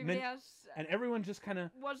 and Everybody then- else and everyone just kind of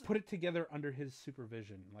was put it together under his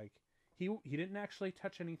supervision. Like he didn't actually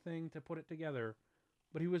touch anything to put it together,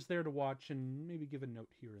 but he was there to watch and maybe give a note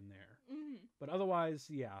here and there. Mhm. But otherwise,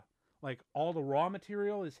 yeah, like all the raw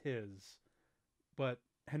material is his, but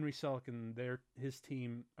Henry Selick and his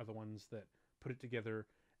team are the ones that put it together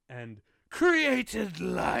and created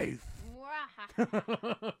life.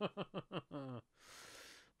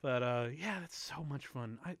 But yeah, that's so much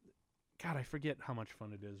fun. I forget how much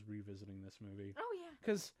fun it is revisiting this movie, Oh yeah.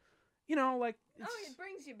 because like It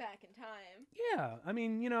brings you back in time. yeah, I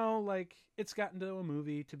mean, like it's gotten to a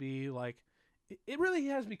movie to be like it really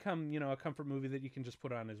has become, a comfort movie that you can just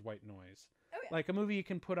put on as white noise. Oh yeah. Like a movie you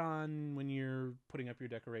can put on when you're putting up your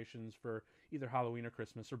decorations for either Halloween or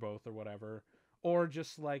Christmas or both or whatever, or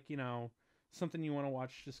just like, something you want to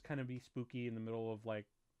watch just kind of be spooky in the middle of like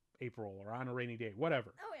April or on a rainy day,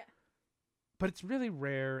 whatever. Oh yeah. But it's really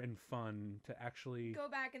rare and fun to actually Go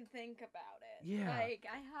back and think about it. Yeah. Like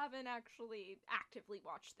I haven't actually actively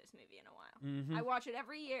watched this movie in a while. Mhm. I watch it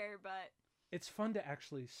every year, but It's fun to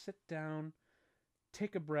actually sit down,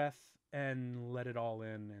 take a breath, and let it all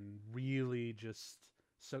in, and really just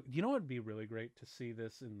you know what would be really great to see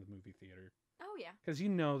this in the movie theater, oh yeah. because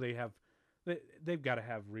they've got to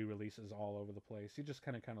have re-releases all over the place. You just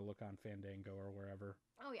kind of look on Fandango or wherever,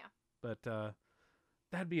 Oh yeah. but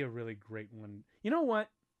that'd be a really great one. You know what?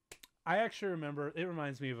 I actually remember. It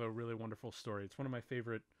reminds me of a really wonderful story. It's one of my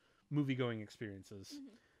favorite movie-going experiences.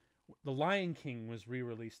 Mhm. The Lion King was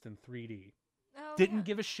re-released in 3D. Oh, Didn't yeah.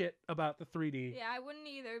 give a shit about the 3D. Yeah, I wouldn't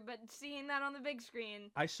either, but seeing that on the big screen.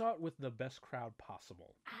 I saw it with the best crowd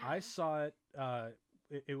possible. Ah. I saw it.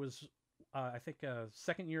 It was, I think,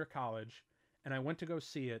 second year of college, and I went to go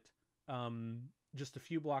see it. Just a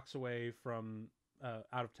few blocks away from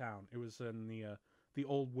out of town. It was in the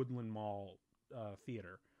old Woodland Mall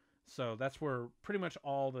theater. So that's where pretty much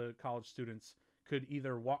all the college students could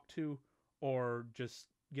either walk to or just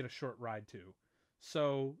get a short ride to.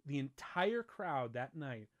 So the entire crowd that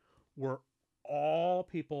night were all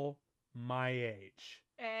people my age.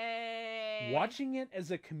 Hey. Watching it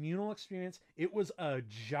as a communal experience, it was a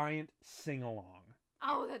giant sing-along.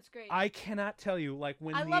 Oh, that's great. I cannot tell you, like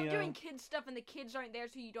when I love doing kids stuff and the kids aren't there,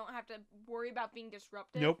 so you don't have to worry about being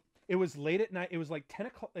disrupted. Nope. It was late at night. It was like 10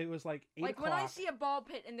 o'clock. It was like 8 Like o'clock. when I see a ball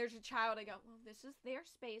pit and there's a child, I go, well, this is their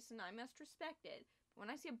space and I must respect it. When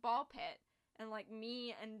I see a ball pit and like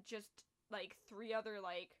me and just like 3 other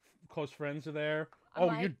like Close friends are there. I'm Oh,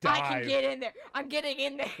 like, you dive. I can get in there. I'm getting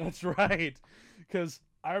in there. That's right. Because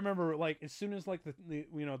I remember, like, as soon as, like,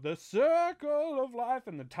 the circle of life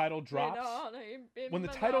and the title drops, when the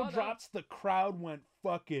title drops, the crowd went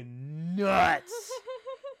fucking nuts.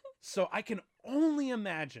 So I can only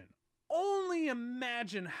imagine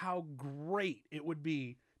how great it would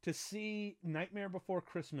be to see Nightmare Before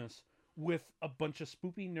Christmas with a bunch of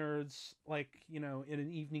spoopy nerds, like, in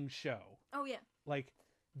an evening show. Oh yeah. Like,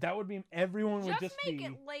 that would be, everyone would Just just make be...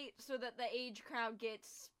 it late so that the age crowd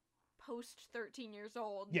gets post 13 years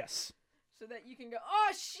old. Yes. So that you can go,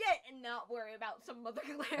 oh shit, and not worry about some mother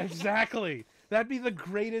glare. Exactly. That'd be the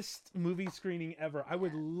greatest movie screening ever. I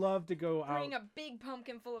would love to go out. Bring a big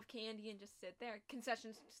pumpkin full of candy and just sit there.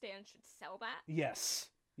 Concession stand should sell that. Yes.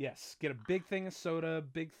 Yes. Get a big thing of soda,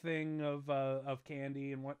 big thing of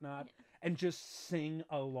candy and whatnot, and just sing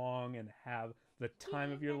along and have the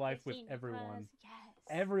time of your life with everyone. Yes.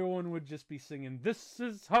 Everyone would just be singing, "This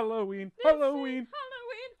is Halloween, This is Halloween,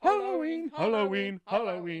 Halloween, Halloween,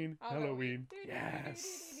 Halloween, Halloween."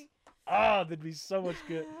 Yes. Ah, that'd be so much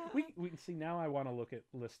good. We can see now. I want to look at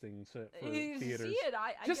listings for You theaters see it,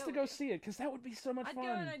 I just to go with you. see it, because that would be so much I'd fun.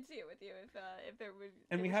 go and I'd see it with you if there was.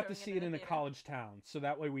 And we have to see it in a college town, so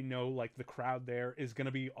that way we know, like, the crowd there is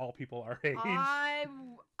gonna be all people our age. I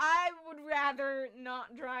would rather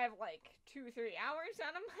not drive like 2-3 hours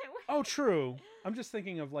out of my way. Oh, true. I'm just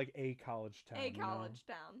thinking of, like, a college town. A you know? college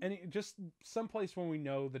town. And just someplace when we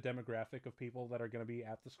know the demographic of people that are gonna be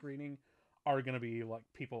at the screening are gonna be like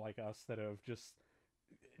people like us that have just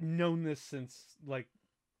known this since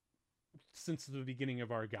the beginning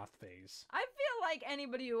of our goth phase. I feel like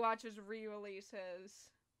anybody who watches re-releases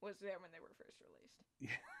was there when they were first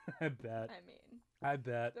released. I bet. I mean, I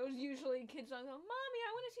bet. those usually kids are go, Mommy,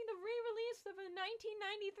 I want to see the re-release of a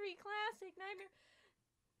 1993 classic Nightmare.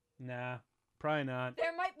 Nah, probably not.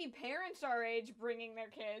 There might be parents our age bringing their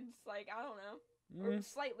kids, like, I don't know. Or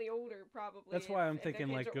slightly older, probably. That's why I'm thinking,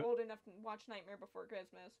 their like, kids are old enough to watch Nightmare Before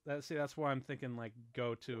Christmas. That's why I'm thinking, like,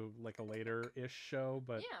 go to, like, a later-ish show,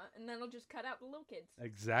 but... Yeah, and then it'll just cut out the little kids.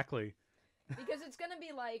 Exactly. Because it's gonna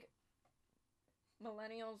be, like,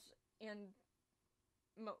 millennials and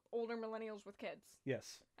older millennials with kids.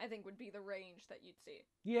 Yes. I think would be the range that you'd see.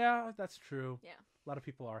 Yeah, that's true. Yeah. A lot of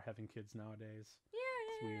people are having kids nowadays. Yeah,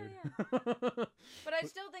 It's yeah. weird. But I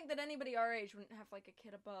still think that anybody our age wouldn't have like a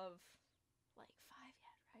kid above like 5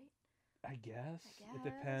 yet, right? I guess. It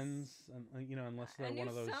guess. depends, unless I they're knew one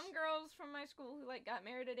of those. some girls from my school who like got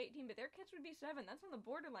married at 18, but their kids would be 7. That's on the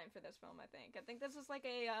borderline for this film, I think. I think this is like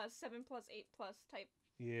a 7+, 8+ type.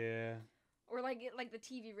 Yeah. Or like the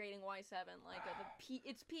TV rating Y7, like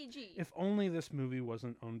it's PG. If only this movie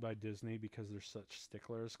wasn't owned by Disney because they're such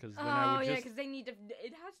sticklers. Because then I would because they need to.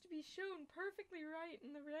 It has to be shown perfectly right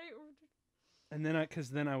in the right order. And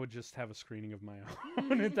then I would just have a screening of my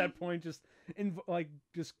own at that point. Just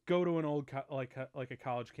go to an old like a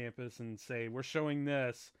college campus and say we're showing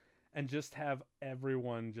this, and just have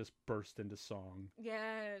everyone just burst into song.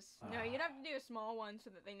 Yes. No, you'd have to do a small one so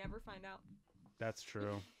that they never find out. That's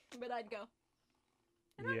true. But I'd go.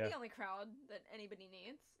 And I'm the only crowd that anybody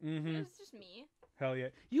needs. Mm-hmm. It's just me. Hell yeah.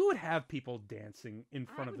 You would have people dancing in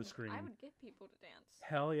front of the screen. I would get people to dance.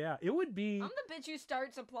 Hell yeah. It would be... I'm the bitch who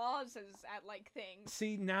starts applauses at, like, things.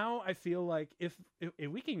 See, now I feel like if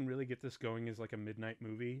we can really get this going as, like, a midnight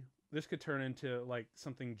movie, this could turn into, like,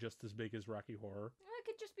 something just as big as Rocky Horror. Well, it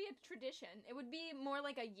could just be a tradition. It would be more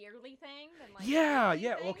like a yearly thing than, like,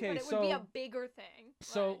 okay, but it would be a bigger thing.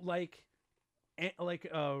 So, like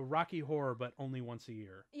Rocky Horror, but only once a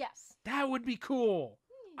year. Yes. That would be cool.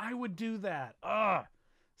 I would do that.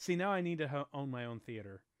 See, now I need to own my own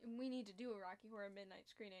theater. We need to do a Rocky Horror midnight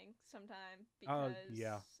screening sometime because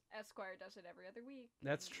Esquire does it every other week.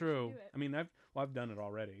 That's true. I mean, I've done it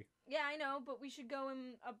already. Yeah, I know, but we should go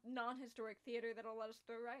in a non-historic theater that'll let us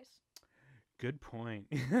throw rice. Good point.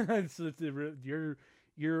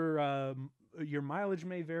 Your mileage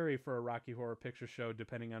may vary for a Rocky Horror Picture Show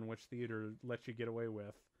depending on which theater lets you get away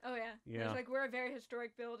with. Oh, yeah. It's like, we're a very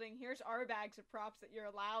historic building. Here's our bags of props that you're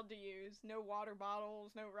allowed to use. No water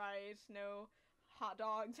bottles, no rice, no hot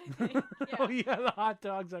dogs, I think. Yeah. Oh, yeah, the hot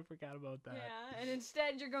dogs. I forgot about that. Yeah, and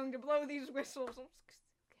instead you're going to blow these whistles.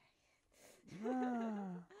 It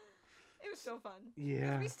was so fun.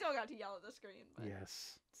 Yeah. We still got to yell at the screen. But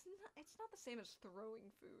yes. It's not the same as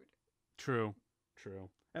throwing food. True.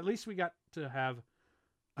 At least we got to have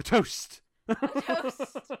a toast. A toast. No, we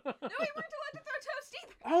weren't allowed to throw toast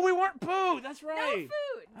either. Oh, we weren't. Boo! That's right. No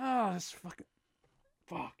food. Oh, that's fuck.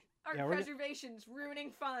 Art preservation's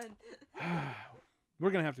ruining fun.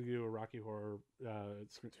 We're gonna have to do a Rocky Horror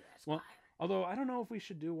screen. Well, although I don't know if we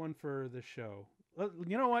should do one for this show.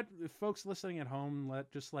 You know what? If folks listening at home,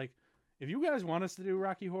 if you guys want us to do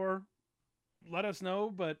Rocky Horror, let us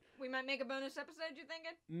know. But we might make a bonus episode. You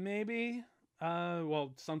thinking? Maybe.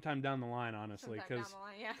 Well, sometime down the line, honestly,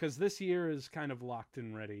 because this year is kind of locked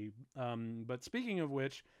and ready. But speaking of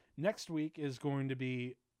which, next week is going to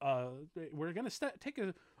be we're going to take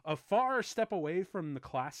a far step away from the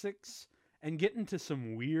classics and get into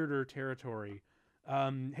some weirder territory.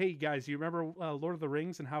 Hey guys, you remember Lord of the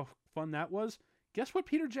Rings and how fun that was? Guess what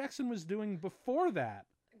Peter Jackson was doing before that?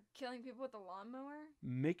 Killing people with a lawnmower?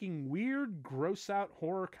 Making weird, gross out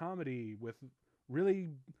horror comedy with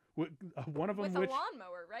really. One of them with a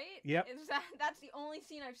lawnmower, right? Yep. That's the only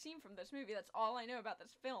scene I've seen from this movie. That's all I know about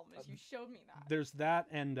this film is you showed me that. There's that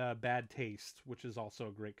and Bad Taste, which is also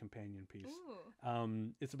a great companion piece.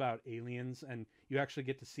 Ooh. It's about aliens, and you actually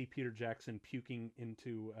get to see Peter Jackson puking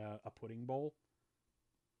into a pudding bowl.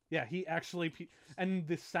 Yeah, he actually and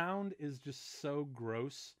the sound is just so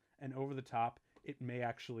gross and over the top. It may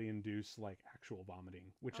actually induce like actual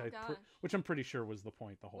vomiting, which which I'm pretty sure was the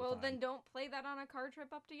point the whole time. Well, then don't play that on a car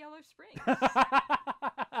trip up to Yellow Springs.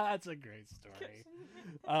 That's a great story.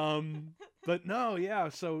 But no, yeah.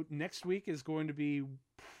 So next week is going to be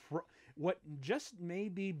what just may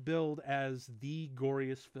be billed as the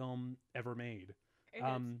goriest film ever made.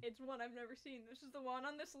 It's one I've never seen. This is the one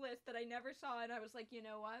on this list that I never saw, and I was like, you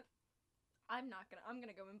know what? I'm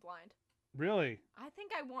gonna go in blind. Really? I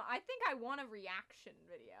think I want a reaction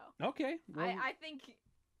video. Okay. Well, I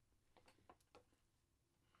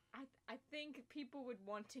think people would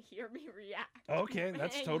want to hear me react. Okay,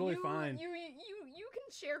 that's totally fine. You can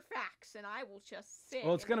share facts, and I will just sit.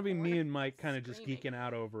 Well, it's gonna be me and Mike kind of just geeking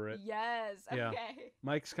out over it. Yes. Okay. Yeah.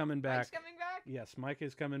 Mike's coming back. Mike's coming back? Yes, Mike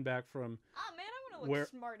is coming back from. Oh man, I want to look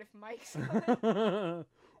smart if Mike's coming.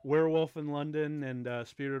 Werewolf in London and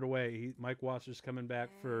Spirited Away. Mike Wasser's coming back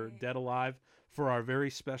for Dead Alive for our very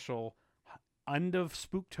special End of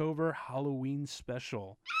Spooktober Halloween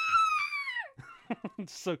special.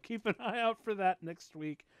 So keep an eye out for that next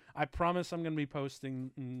week. I promise I'm going to be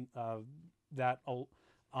posting that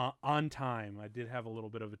on time. I did have a little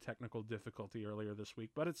bit of a technical difficulty earlier this week,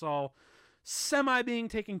 but it's all semi being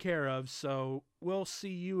taken care of. So we'll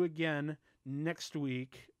see you again next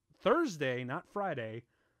week, Thursday, not Friday.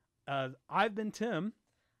 I've been Tim.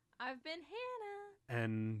 I've been Hannah.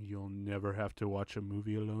 And you'll never have to watch a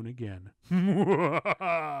movie alone again.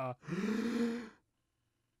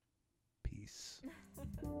 Peace.